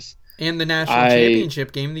players. And the national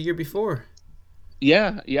championship game the year before.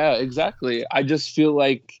 Yeah, exactly. I just feel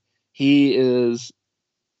like he is,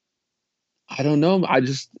 I don't know.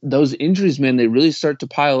 Those injuries, man, they really start to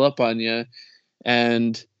pile up on you.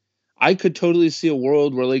 And I could totally see a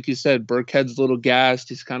world where, like you said, Burkhead's a little gassed.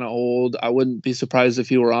 He's kind of old. I wouldn't be surprised if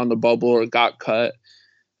he were on the bubble or got cut.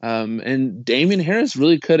 And Damian Harris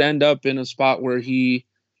really could end up in a spot where he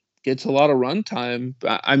gets a lot of run time.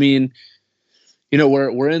 I mean,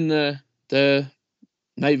 we're in the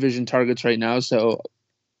night vision targets right now, so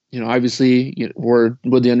obviously we're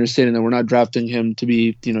with the understanding that we're not drafting him to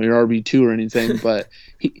be your RB2 or anything, but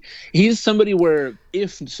he's somebody where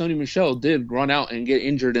if Sony Michel did run out and get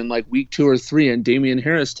injured in like week 2 or 3, and Damian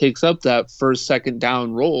Harris takes up that first, second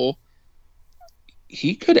down role,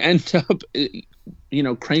 he could end up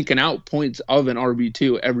cranking out points of an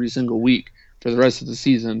RB2 every single week for the rest of the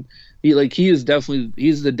season. He's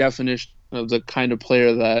the definition of the kind of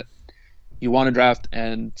player that you want to draft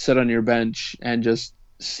and sit on your bench and just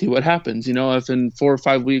see what happens. If in 4 or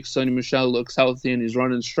 5 weeks Sony Michel looks healthy and he's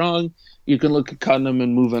running strong, you can look at cutting him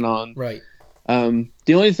and moving on. Right.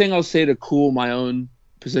 The only thing I'll say to cool my own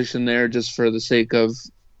position there, just for the sake of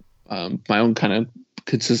my own kind of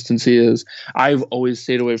consistency, is I've always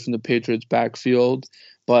stayed away from the Patriots backfield,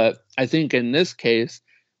 but I think in this case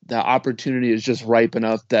the opportunity is just ripe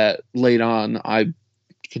enough that late on I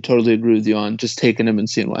could totally agree with you on just taking him and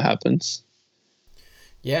seeing what happens.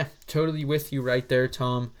 Yeah, totally with you right there,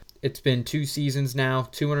 Tom. It's been 2 seasons now,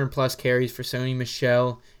 200 plus carries for Sony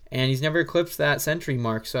Michel, and he's never eclipsed that century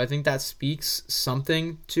mark. So I think that speaks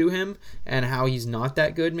something to him and how he's not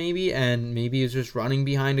that good maybe, and maybe he's just running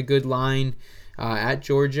behind a good line at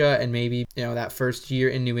Georgia, and maybe that first year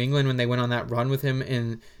in New England when they went on that run with him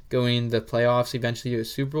and going the playoffs, eventually to a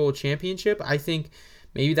Super Bowl championship. I think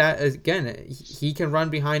maybe that, again, he can run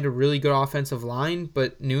behind a really good offensive line,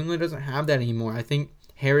 but New England doesn't have that anymore. I think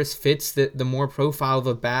Harris fits the more profile of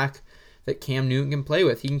a back that Cam Newton can play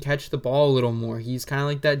with. He can catch the ball a little more. He's kind of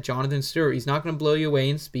like that Jonathan Stewart. He's not going to blow you away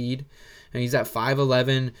in speed, and he's that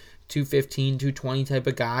 5'11", 215, 220 type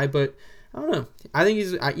of guy, but I don't know. I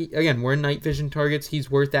think again, we're in night vision targets.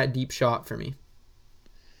 He's worth that deep shot for me.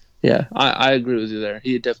 Yeah, I agree with you there.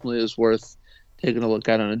 He definitely is worth taking a look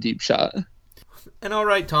at on a deep shot. And all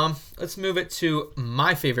right, Tom, let's move it to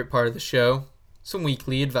my favorite part of the show, some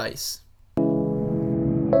weekly advice.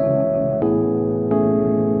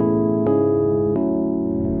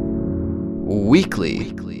 weekly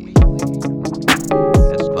advice.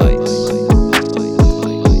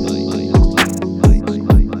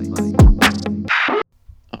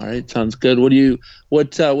 All right, sounds good.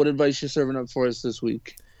 What advice you serving up for us this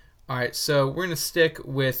week? All right, so we're going to stick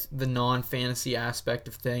with the non-fantasy aspect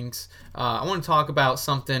of things. I want to talk about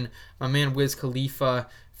something my man Wiz Khalifa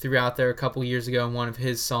threw out there a couple years ago in one of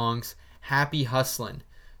his songs, Happy Hustling.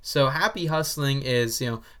 So Happy Hustling is,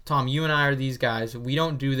 Tom, you and I are these guys. We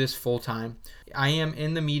don't do this full-time. I am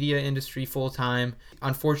in the media industry full-time.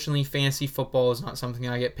 Unfortunately, fantasy football is not something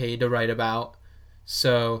I get paid to write about.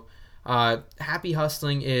 So happy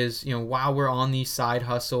hustling is, while we're on these side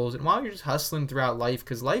hustles and while you're just hustling throughout life,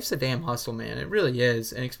 because life's a damn hustle, man. It really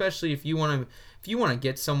is. And especially if you want to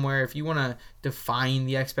get somewhere, if you want to define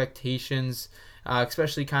the expectations,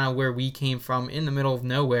 especially kind of where we came from in the middle of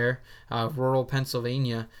nowhere, rural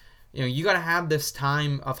Pennsylvania, you got to have this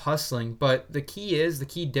time of hustling. But the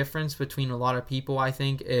key difference between a lot of people, I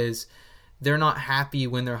think, is they're not happy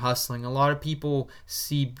when they're hustling. A lot of people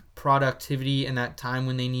see productivity in that time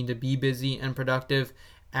when they need to be busy and productive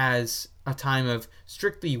as a time of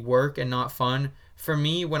strictly work and not fun. For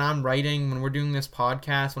me, when I'm writing, when we're doing this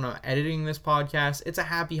podcast, when I'm editing this podcast, it's a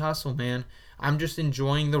happy hustle, man. I'm just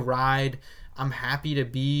enjoying the ride. I'm happy to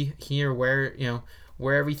be here where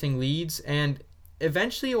everything leads, and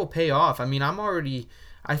eventually it will pay off. I mean,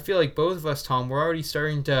 I feel like both of us, Tom, we're already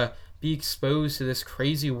starting to be exposed to this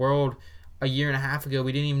crazy world a year and a half ago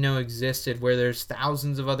we didn't even know existed, where there's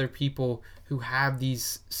thousands of other people who have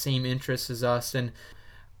these same interests as us. And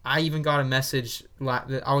I even got a message,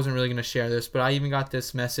 I wasn't really going to share this, but I even got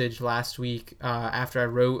this message last week after I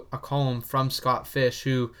wrote a column from Scott Fish,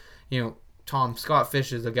 who, Tom, Scott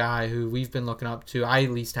Fish is a guy who we've been looking up to, I at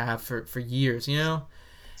least have for years,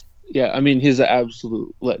 Yeah, I mean, he's an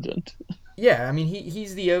absolute legend. Yeah, I mean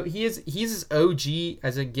he's as OG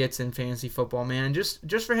as it gets in fantasy football, man. And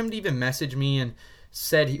just for him to even message me and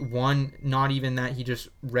said one, not even that he just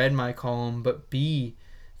read my column, but B,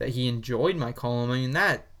 that he enjoyed my column. I mean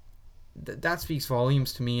that speaks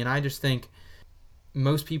volumes to me. And I just think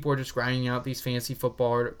most people are just grinding out these fantasy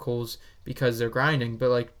football articles because they're grinding. But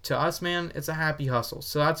like to us, man, it's a happy hustle.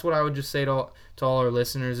 So that's what I would just say to all our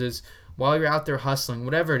listeners is, while you're out there hustling,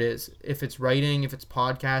 whatever it is, if it's writing, if it's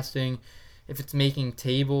podcasting, if it's making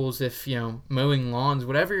tables, if, mowing lawns,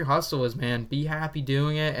 whatever your hustle is, man, be happy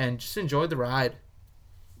doing it and just enjoy the ride.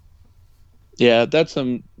 Yeah, that's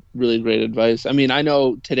some really great advice. I mean, I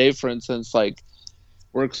know today, for instance, like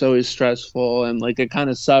work's always stressful and like it kind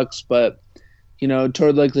of sucks, but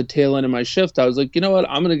toward like the tail end of my shift, I was like, you know what,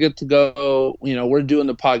 I'm going to get to go, we're doing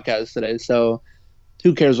the podcast today. So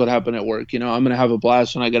who cares what happened at work? I'm going to have a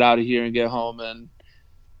blast when I get out of here and get home and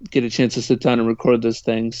get a chance to sit down and record this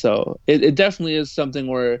thing. So it definitely is something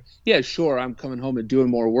where, yeah, sure, I'm coming home and doing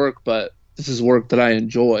more work, but this is work that I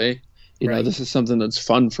enjoy. This is something that's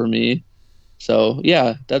fun for me. So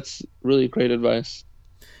yeah, that's really great advice.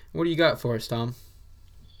 What do you got for us, Tom?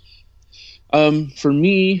 For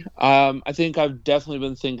me, I think I've definitely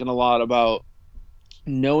been thinking a lot about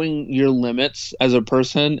knowing your limits as a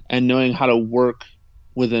person and knowing how to work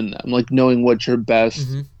within them, like knowing what your best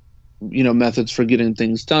methods for getting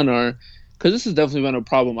things done are, because this has definitely been a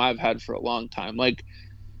problem I've had for a long time. Like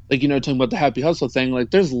talking about the happy hustle thing,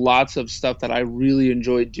 like there's lots of stuff that I really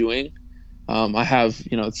enjoy doing. I have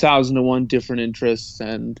 1,001 different interests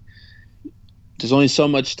and there's only so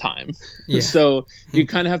much time. Yeah. So you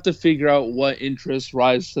kind of have to figure out what interests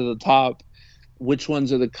rise to the top, which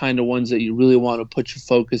ones are the kind of ones that you really want to put your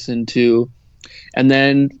focus into, and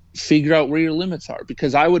then figure out where your limits are.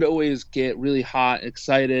 Because I would always get really hot,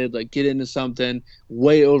 excited, like get into something,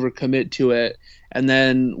 way overcommit to it. And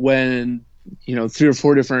then when, 3 or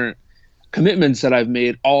 4 different commitments that I've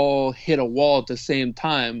made all hit a wall at the same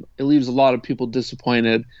time, it leaves a lot of people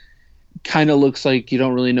disappointed. Kind of looks like you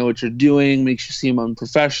don't really know what you're doing, makes you seem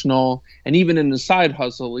unprofessional. And even in the side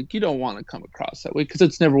hustle, like you don't want to come across that way because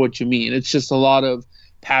it's never what you mean. It's just a lot of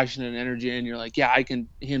passion and energy and you're like, yeah, I can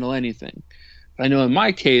handle anything. I know in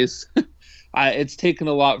my case, it's taken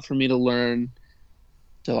a lot for me to learn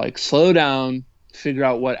to like slow down, figure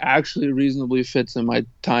out what actually reasonably fits in my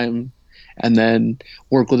time, and then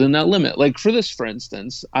work within that limit. Like for this, for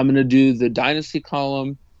instance, I'm going to do the Dynasty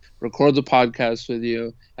column, record the podcast with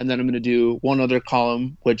you, and then I'm going to do one other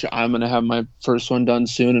column, which I'm going to have my first one done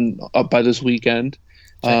soon and up by this weekend.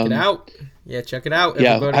 Check it out. Yeah, check it out,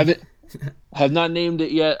 everybody. Yeah, I have not named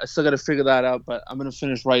it yet. I still got to figure that out, but I'm going to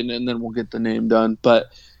finish writing it and then we'll get the name done.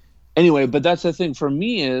 But anyway, that's the thing for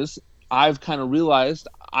me is I've kind of realized,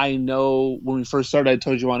 I know when we first started, I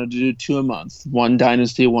told you I wanted to do 2 a month, one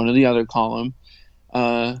Dynasty, one of the other column.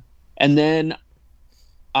 And then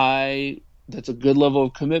I that's a good level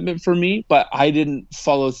of commitment for me, but I didn't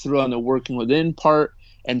follow through on the working within part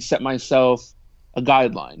and set myself a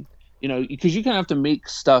guideline, because you kind of have to make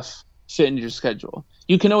stuff fit into your schedule.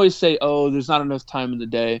 You can always say, oh, there's not enough time in the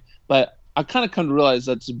day, but I kind of come to realize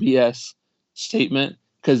that's a BS statement,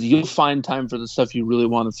 because you'll find time for the stuff you really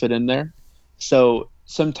want to fit in there. So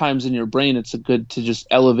sometimes in your brain, it's good to just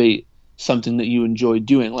elevate something that you enjoy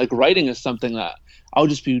doing. Like writing is something that I'll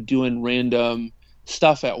just be doing random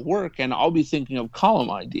stuff at work and I'll be thinking of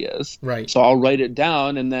column ideas. Right. So I'll write it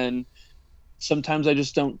down, and then sometimes I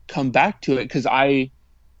just don't come back to it because I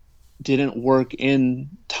didn't work in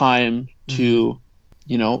time to,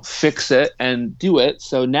 fix it and do it.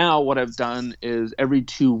 So now what I've done is every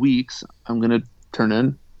 2 weeks, I'm going to turn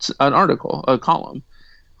in an article, a column.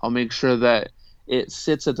 I'll make sure that it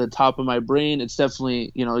sits at the top of my brain. It's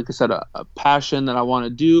definitely, like I said, a passion that I want to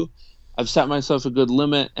do. I've set myself a good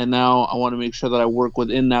limit, and now I want to make sure that I work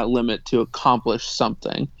within that limit to accomplish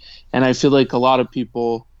something. And I feel like a lot of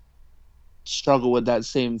people struggle with that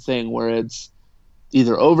same thing, where it's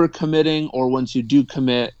either overcommitting, or once you do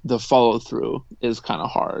commit, the follow through is kind of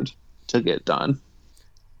hard to get done.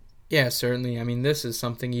 Yeah, certainly. I mean, this is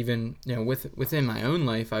something even, within my own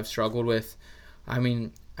life I've struggled with. I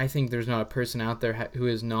mean, I think there's not a person out there who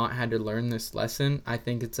has not had to learn this lesson. I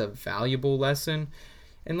think it's a valuable lesson.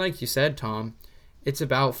 And like you said, Tom, it's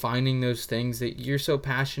about finding those things that you're so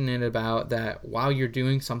passionate about that while you're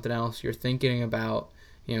doing something else, you're thinking about,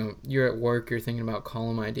 you're at work, you're thinking about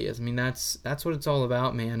column ideas. I mean, that's what it's all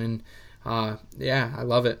about, man. And yeah, I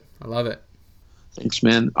love it. I love it. Thanks,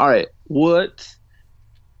 man. All right. What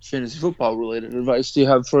fantasy football related advice do you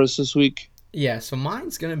have for us this week? Yeah, so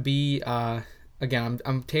mine's going to be, again,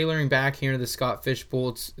 I'm tailoring back here to the Scott Fishbowl.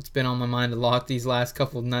 It's been on my mind a lot these last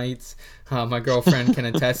couple of nights. My girlfriend can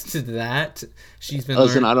attest to that. She's been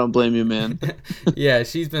I don't blame you, man. Yeah,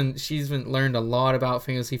 she's been learned a lot about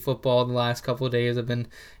fantasy football the last couple of days. I've been,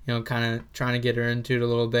 kind of trying to get her into it a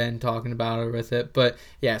little bit and talking about her with it. But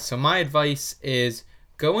yeah, so my advice is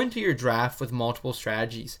go into your draft with multiple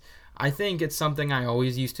strategies. I think it's something I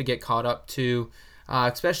always used to get caught up to,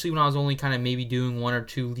 especially when I was only kind of maybe doing 1 or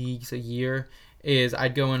 2 leagues a year, is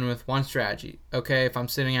I'd go in with one strategy. Okay, if I'm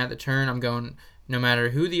sitting at the turn, I'm going, no matter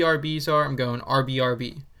who the RBs are, I'm going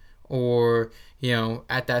RB. Or,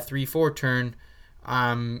 at that 3-4 turn,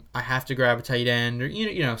 I have to grab a tight end,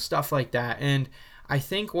 or, stuff like that. And I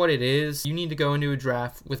think what it is, you need to go into a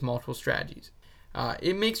draft with multiple strategies.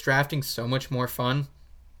 It makes drafting so much more fun.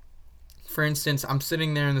 For instance, I'm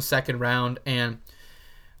sitting there in the second round, and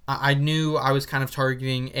I knew I was kind of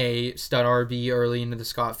targeting a stud RB early into the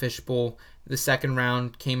Scott Fishbowl. The second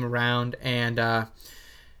round came around, and I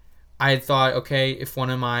had thought, okay, if one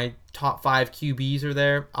of my top 5 QBs are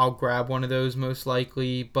there, I'll grab one of those most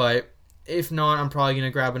likely. But if not, I'm probably going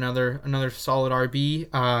to grab another solid RB.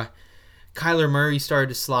 Kyler Murray started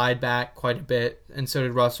to slide back quite a bit, and so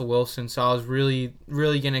did Russell Wilson. So I was really,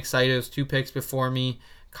 really getting excited. Those 2 picks before me.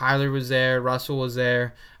 Kyler was there. Russell was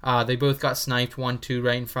there. They both got sniped 1-2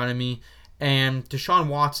 right in front of me. And Deshaun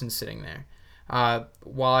Watson's sitting there.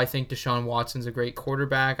 While I think Deshaun Watson's a great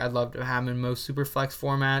quarterback, I'd love to have him in most super flex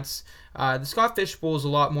formats. The Scott Fishbowl is a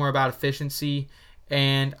lot more about efficiency,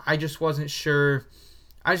 and I just wasn't sure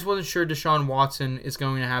Deshaun Watson is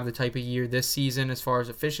going to have the type of year this season as far as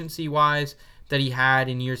efficiency-wise that he had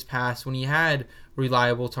in years past when he had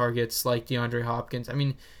reliable targets like DeAndre Hopkins. I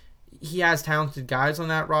mean, he has talented guys on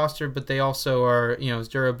that roster, but they also are, as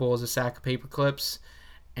durable as a sack of paper clips.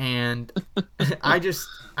 And I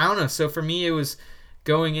don't know. So for me, it was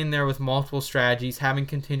going in there with multiple strategies, having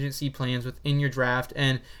contingency plans within your draft,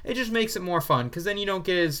 and it just makes it more fun because then you don't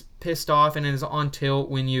get as pissed off and as on tilt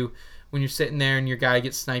when you're sitting there and your guy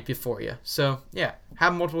gets sniped before you. So yeah,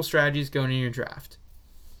 have multiple strategies going in your draft.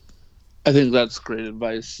 I think that's great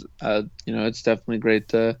advice. It's definitely great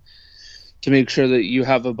to make sure that you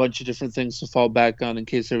have a bunch of different things to fall back on in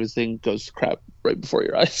case everything goes to crap right before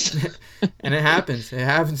your eyes. And it happens. It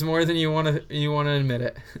happens more than you want to admit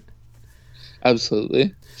it.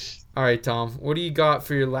 Absolutely. All right, Tom, what do you got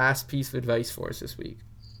for your last piece of advice for us this week?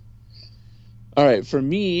 All right, for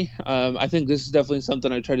me, I think this is definitely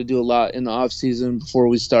something I try to do a lot in the off season before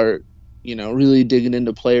we start, really digging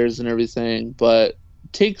into players and everything. But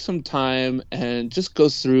take some time and just go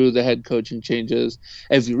through the head coaching changes.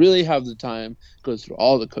 If you really have the time, go through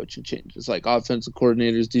all the coaching changes, like offensive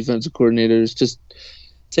coordinators, defensive coordinators. Just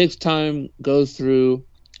take time, go through,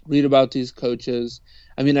 read about these coaches.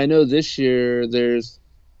 I mean, I know this year there's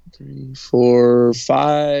 3, 4,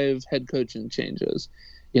 5 head coaching changes.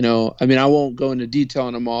 I mean, I won't go into detail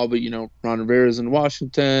on them all, but, Ron Rivera's in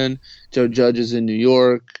Washington, Joe Judge is in New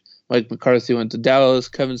York, Mike McCarthy went to Dallas,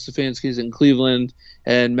 Kevin Stefanski's in Cleveland,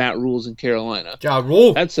 and Matt Rule's in Carolina. Ja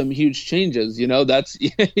Rule. That's some huge changes. That's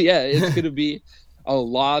it's going to be a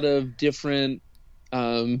lot of different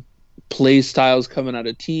play styles coming out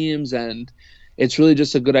of teams, and it's really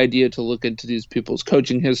just a good idea to look into these people's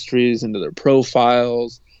coaching histories, into their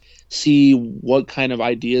profiles, see what kind of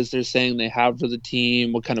ideas they're saying they have for the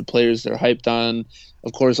team, what kind of players they're hyped on.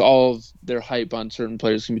 Of course, all of their hype on certain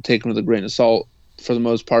players can be taken with a grain of salt for the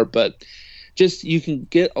most part, but just you can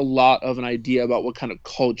get a lot of an idea about what kind of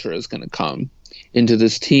culture is going to come into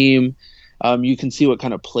this team. You can see what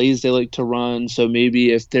kind of plays they like to run. So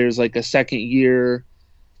maybe if there's like a second year,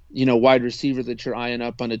 wide receiver that you're eyeing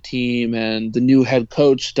up on a team and the new head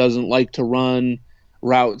coach doesn't like to run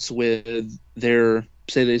routes with their,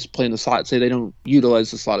 say they play in the slot, say they don't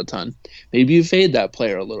utilize the slot a ton, maybe you fade that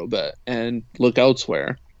player a little bit and look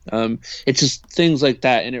elsewhere. It's just things like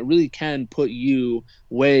that, and it really can put you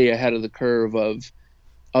way ahead of the curve of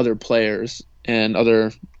other players and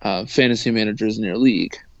other fantasy managers in your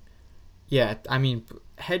league. Yeah, I mean,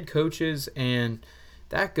 head coaches and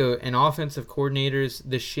offensive coordinators,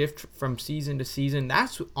 the shift from season to season,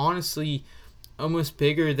 that's honestly almost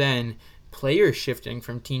bigger than players shifting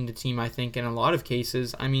from team to team, I think, in a lot of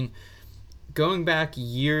cases. I mean, going back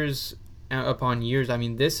years upon years, I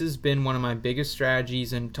mean, this has been one of my biggest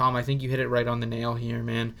strategies, and Tom, I think you hit it right on the nail here,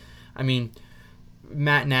 man. I mean,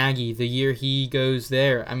 Matt Nagy, the year he goes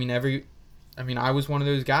there, I I was one of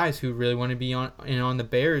those guys who really wanted to be on the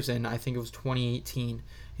Bears, and I think it was 2018.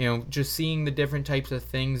 Just seeing the different types of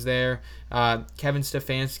things there. Kevin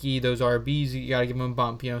Stefanski, those RBs, you got to give him a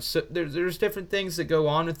bump. So there's different things that go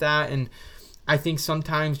on with that, and I think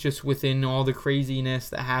sometimes just within all the craziness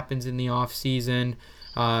that happens in the off season,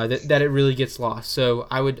 that it really gets lost. So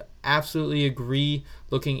I would absolutely agree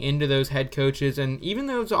looking into those head coaches and even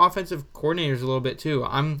those offensive coordinators a little bit too.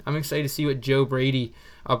 I'm excited to see what Joe Brady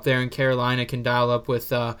up there in Carolina can dial up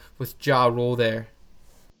with Ja Rule there.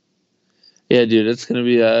 Yeah, dude, it's going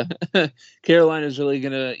to be Carolina's really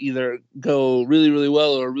going to either go really, really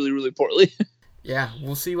well or really, really poorly. Yeah,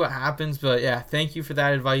 we'll see what happens. But, yeah, thank you for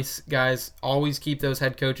that advice, guys. Always keep those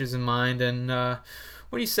head coaches in mind. And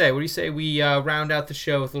what do you say? What do you say we round out the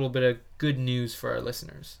show with a little bit of good news for our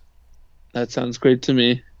listeners? That sounds great to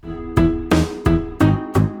me.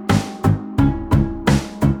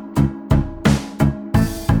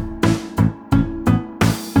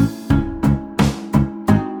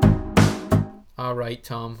 All right,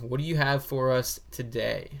 Tom, what do you have for us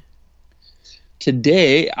today?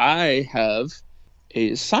 Today, I have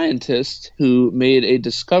a scientist who made a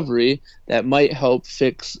discovery that might help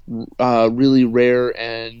fix really rare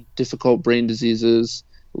and difficult brain diseases.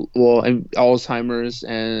 Well, Alzheimer's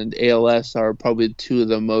and ALS are probably two of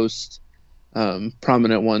the most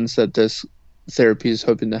prominent ones that this therapy is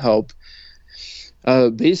hoping to help.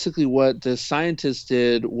 Basically, what the scientist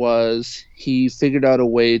did was he figured out a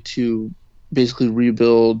way to basically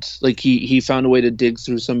rebuild, like he found a way to dig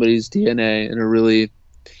through somebody's DNA in a really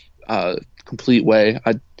complete way.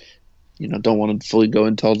 I don't want to fully go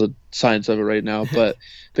into all the science of it right now, but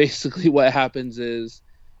basically what happens is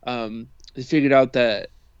they figured out that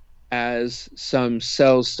as some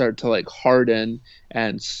cells start to like harden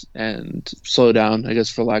and slow down, I guess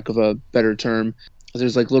for lack of a better term,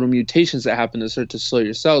 there's like little mutations that happen that start to slow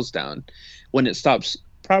your cells down. When it stops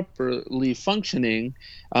properly functioning,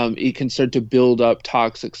 it can start to build up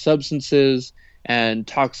toxic substances and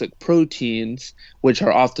toxic proteins, which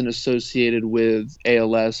are often associated with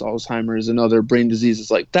ALS, Alzheimer's, and other brain diseases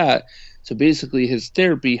like that. So basically, his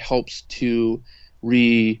therapy helps to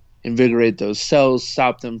reinvigorate those cells,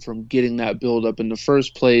 stop them from getting that buildup in the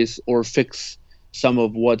first place, or fix some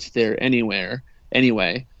of what's there anyway.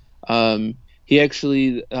 He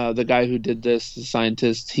actually, the guy who did this, the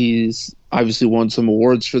scientist, he's obviously won some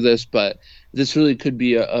awards for this, but this really could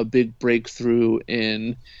be a big breakthrough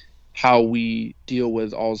in how we deal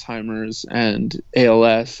with Alzheimer's and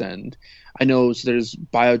ALS. And I know there's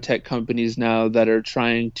biotech companies now that are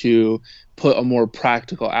trying to put a more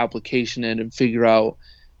practical application in and figure out,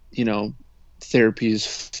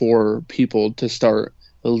 therapies for people to start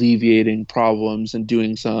alleviating problems and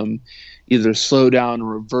doing some either slowdown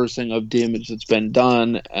or reversing of damage that's been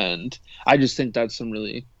done. And I just think that's some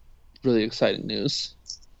really, really exciting news.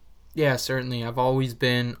 Yeah, certainly. I've always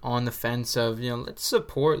been on the fence of,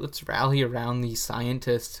 let's rally around these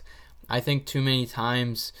scientists. I think too many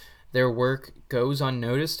times their work goes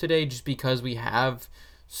unnoticed today just because we have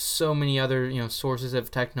so many other, sources of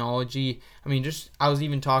technology. I mean, I was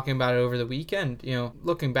even talking about it over the weekend,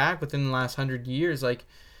 looking back within the last 100 years, like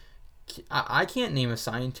I can't name a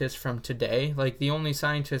scientist from today. Like, the only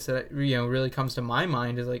scientist that really comes to my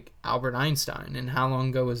mind is like Albert Einstein, and how long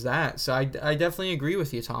ago was that? So I definitely agree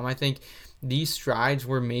with you, Tom. I think these strides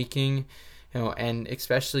we're making, and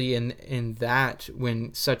especially in that,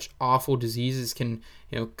 when such awful diseases can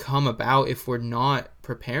come about if we're not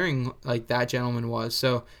preparing like that gentleman was.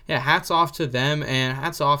 So yeah, hats off to them, and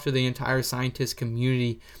hats off to the entire scientist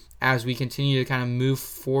community as we continue to kind of move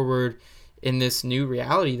forward in this new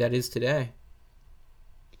reality that is today.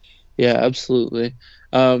 Yeah, absolutely.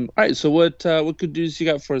 All right, so what good news you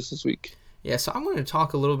got for us this week? Yeah, so I'm going to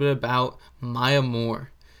talk a little bit about Maya Moore.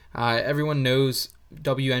 Everyone knows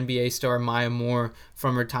WNBA star Maya Moore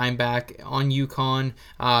from her time back on UConn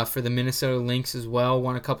for the Minnesota Lynx as well.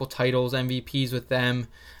 Won a couple titles, MVPs with them.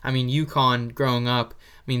 I mean, UConn growing up,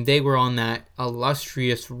 they were on that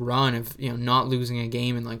illustrious run of not losing a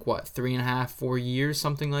game in 3.5-4 years,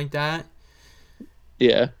 something like that.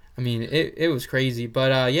 Yeah. It was crazy.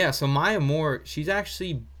 But yeah, so Maya Moore, she's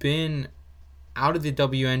actually been out of the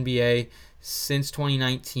WNBA since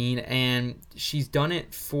 2019, and she's done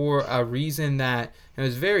it for a reason that it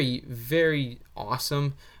was very, very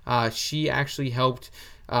awesome. She actually helped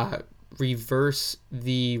reverse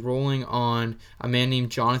the ruling on a man named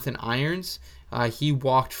Jonathan Irons. He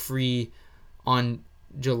walked free on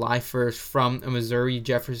July 1st from Missouri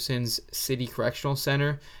Jefferson's City Correctional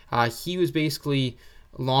Center. He was basically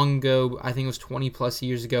long ago, I think it was 20 plus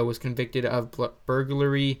years ago, was convicted of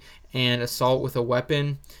burglary and assault with a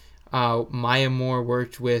weapon. Maya Moore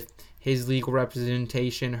worked with his legal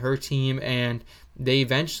representation, her team, and they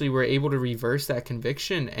eventually were able to reverse that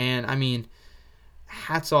conviction. And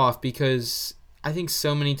hats off, because I think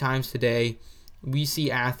so many times today we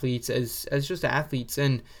see athletes as just athletes,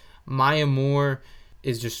 and Maya Moore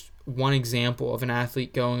is just one example of an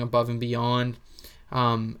athlete going above and beyond.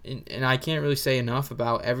 And I can't really say enough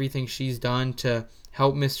about everything she's done to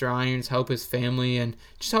help Mr. Irons, help his family, and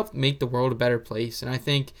just help make the world a better place. And I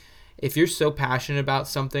think if you're so passionate about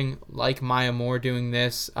something like Maya Moore doing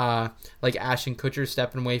this, like Ashton Kutcher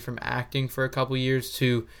stepping away from acting for a couple years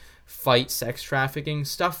to fight sex trafficking,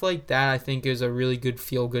 stuff like that, I think is a really good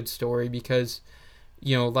feel-good story, because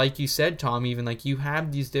like you said, Tom, even you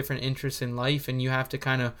have these different interests in life, and you have to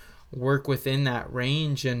kind of work within that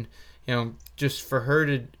range. And just for her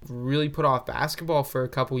to really put off basketball for a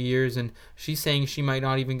couple years, and she's saying she might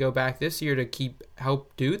not even go back this year to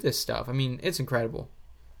help do this stuff. It's incredible.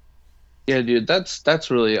 Yeah, dude,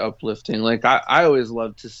 that's really uplifting. I always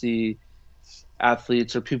love to see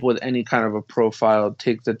athletes or people with any kind of a profile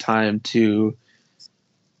take the time to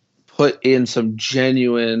put in some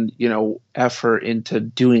genuine, effort into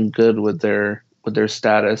doing good with their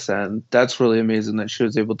status. And that's really amazing that she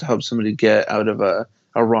was able to help somebody get out of a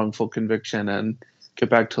wrongful conviction and get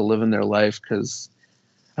back to living their life. Because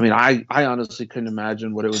I honestly couldn't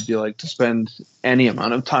imagine what it would be like to spend any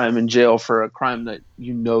amount of time in jail for a crime that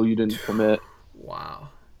you didn't commit. Wow.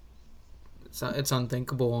 It's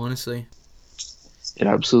unthinkable, honestly. It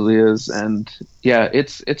absolutely is. And yeah,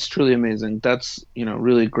 it's truly amazing. That's,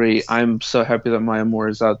 really great. I'm so happy that Maya Moore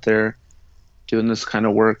is out there doing this kind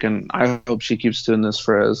of work, and I hope she keeps doing this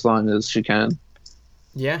for as long as she can.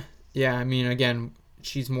 Yeah. Again,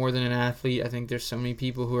 she's more than an athlete. I think there's so many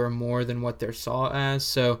people who are more than what they're saw as.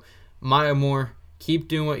 So Maya Moore, keep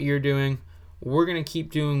doing what you're doing. We're going to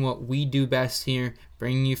keep doing what we do best here,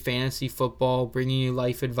 bringing you fantasy football, bringing you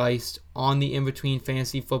life advice on the In Between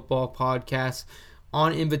Fantasy Football podcast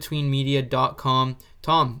on inbetweenmedia.com.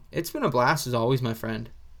 Tom, it's been a blast as always, my friend.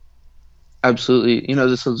 Absolutely.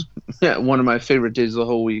 This was one of my favorite days of the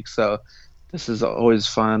whole week. So this is always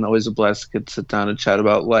fun, always a blast to get to sit down and chat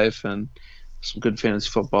about life and some good fantasy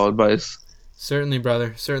football advice. Certainly,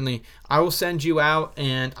 brother. Certainly. I will send you out,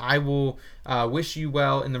 and I will wish you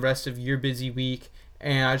well in the rest of your busy week.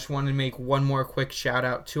 And I just wanted to make one more quick shout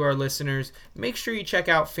out to our listeners. Make sure you check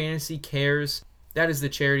out Fantasy Cares. That is the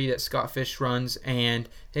charity that Scott Fish runs, and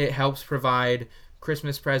it helps provide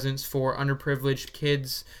Christmas presents for underprivileged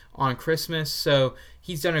kids on Christmas. So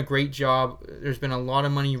he's done a great job. There's been a lot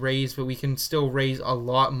of money raised, but we can still raise a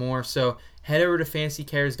lot more. So head over to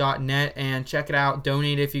fantasycares.net and check it out.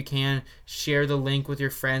 Donate if you can. Share the link with your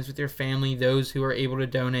friends, with your family, those who are able to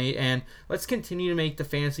donate. And let's continue to make the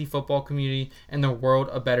fantasy football community and the world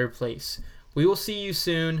a better place. We will see you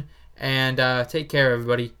soon, and take care,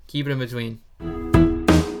 everybody. Keep it in between.